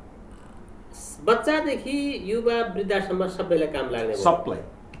बच्चादेखि युवा वृद्धासम्म सबैलाई काम लाग्ने भयो। सबलाई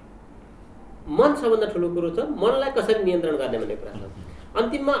मन सबभन्दा ठुलो कुरो छ। मनलाई कसरी नियन्त्रण गर्ने भन्ने कुरा छ।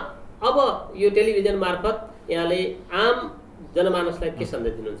 अन्तिममा अब यो टेलिभिजन मार्फत यहाँले आम जनमानसलाई के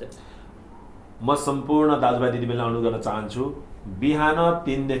सन्देश दिनुहुन्छ? म सम्पूर्ण दाजुभाइ दिदीबहिनीलाई अनुरोध गर्न चाहन्छु, बिहान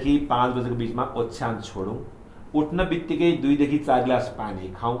 3 देखि 5 बजेको बिचमा ओछ्यान छोडौँ। उठ्न बित्तिकै 2 देखि 4 गिलास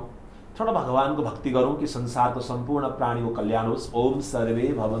पानी खाऊँ। थोड़ा भगवानको भक्ति गरौँ कि संसारको सम्पूर्ण प्राणीको कल्याण होस्। ओम सर्वे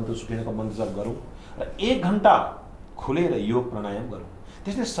भवन्तु सुखिनोको मन्त्र जप गरौँ र 1 घण्टा खुलेर योग प्राणायाम गरौँ।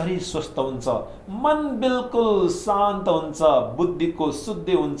 त्यसले शरीर स्वस्थ हुन्छ, मन बिल्कुल शान्त हुन्छ, बुद्धिको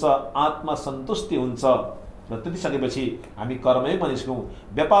शुद्धि हुन्छ, आत्मा सन्तुष्टि हुन्छ। र त्यतिसकेपछि हामी कर्मै पनि सिकौँ,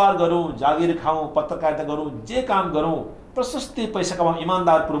 व्यापार गरौँ, जागिर खाऊँ, पत्रकारिता गरौँ, जे काम गरौँ, प्रशस्ति पैसा कमाऊँ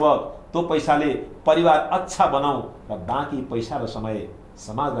इमान्दारपूर्वक। त्यो पैसाले परिवार अच्छा बनाऊँ र बाँकी पैसा र समय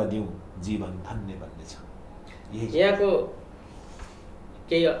समाजलाई दिउँ। जीवन धन्य बन्नेछ। यहाँको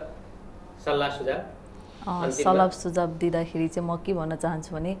केही सल्लाह सुझाव दिँदाखेरि चाहिँ म के भन्न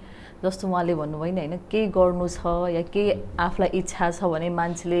चाहन्छु भने जस्तो उहाँले भन्नुभयो नि होइन, केही गर्नु छ या केही आफूलाई इच्छा छ भने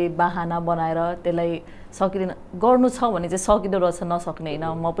मान्छेले बाहाना बनाएर त्यसलाई सकिँदैन। गर्नु छ भने चाहिँ सकिँदो रहेछ, नसक्ने होइन।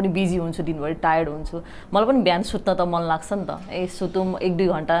 म पनि बिजी हुन्छु, दिनभरि टायर्ड हुन्छु। मलाई पनि बिहान सुत्न त मन लाग्छ नि त। सुतौँ 1-2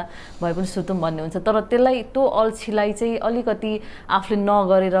 घन्टा भए पनि सुतौँ भन्ने हुन्छ। तर त्यसलाई त्यो अल्छीलाई चाहिँ अलिकति आफूले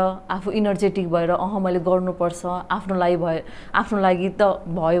नगरेर आफू इनर्जेटिक भएर मैले गर्नुपर्छ, आफ्नो लागि त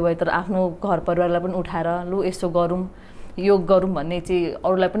भयो भए तर आफ्नो घर परिवारलाई पनि उठाएर लु यसो गरौँ, योग गरौँ भन्ने चाहिँ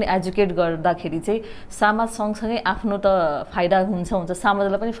अरूलाई पनि एजुकेट गर्दाखेरि चाहिँ समाज सँगसँगै आफ्नो त फाइदा हुन्छ,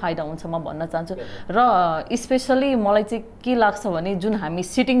 समाजलाई पनि फाइदा हुन्छ म भन्न चाहन्छु। र स्पेसली मलाई चाहिँ के लाग्छ भने जुन हामी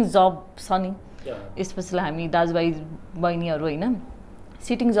सिटिङ जब छ नि, स्पेसली हामी दाजुभाइ बहिनीहरू होइन,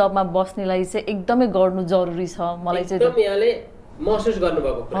 सिटिङ जबमा बस्नेलाई चाहिँ एकदमै गर्नु जरुरी छ। मलाई चाहिँ महसुस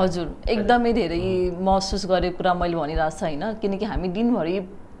गर्नुभएको कुरा? हजुर, एकदमै धेरै महसुस गरेको कुरा मैले भनिरहेको छु होइन। किनकि हामी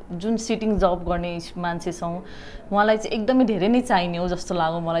दिनभरि जुन सिटिङ जब गर्ने मान्छे छौँ उहाँलाई चाहिँ एकदमै धेरै नै चाहिने हो जस्तो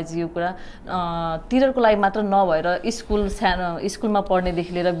लाग्यो मलाई चाहिँ यो कुरा। तिनीहरूको लागि मात्र नभएर स्कुलमा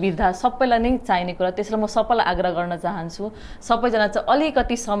पढ्नेदेखि लिएर वृद्धा सबैलाई नै चाहिने कुरा। त्यसैले म सबैलाई आग्रह गर्न चाहन्छु, सबैजना चाहिँ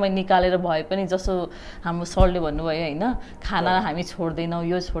अलिकति समय निकालेर भए पनि, जस्तो हाम्रो सरले भन्नुभयो होइन, खाना हामी छोड्दैनौँ,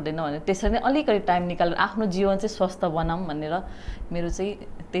 यो छोड्दैनौँ भनेर, त्यसरी नै अलिकति टाइम निकालेर आफ्नो जीवन चाहिँ स्वस्थ बनाऊँ भनेर मेरो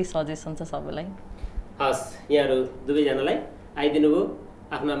चाहिँ त्यही सजेसन छ सबैलाई। हस्, यहाँहरू दुवैजनालाई आइदिनु भयो,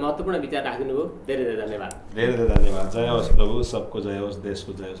 आफ्ना महत्त्वपूर्ण विचार राखिदिनु भयो। धेरै धेरै धन्यवाद। धेरै धेरै धन्यवाद। जय होस् प्रभु, सबको जय होस्,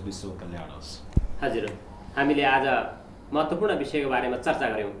 देशको जय होस्, विश्वको कल्याण होस्। हजुर, हामीले आज महत्त्वपूर्ण विषयको बारेमा चर्चा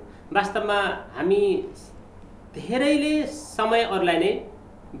गऱ्यौँ। वास्तवमा हामी धेरैले समय अरूलाई नै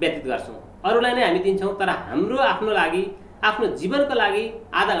व्यतीत गर्छौँ, अरूलाई नै हामी दिन्छौँ। तर हाम्रो आफ्नो लागि, आफ्नो जीवनको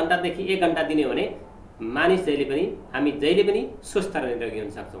लागि आधा घन्टादेखि 1 घन्टा दिने हो भने मानिस हामी जहिले पनि स्वस्थ र निरोगी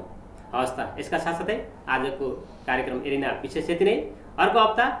हुन सक्छौँ। हवस् त, यसका साथसाथै आजको कार्यक्रम एरिना विशेष यति नै। अर्को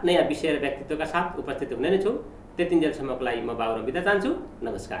हप्ता नयाँ विषय र व्यक्तित्वका साथ उपस्थित हुने नै छु। त्यतिन्जेलसम्मको लागि म बाबुराम बिदा चाहन्छु।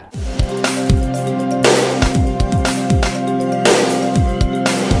 नमस्कार।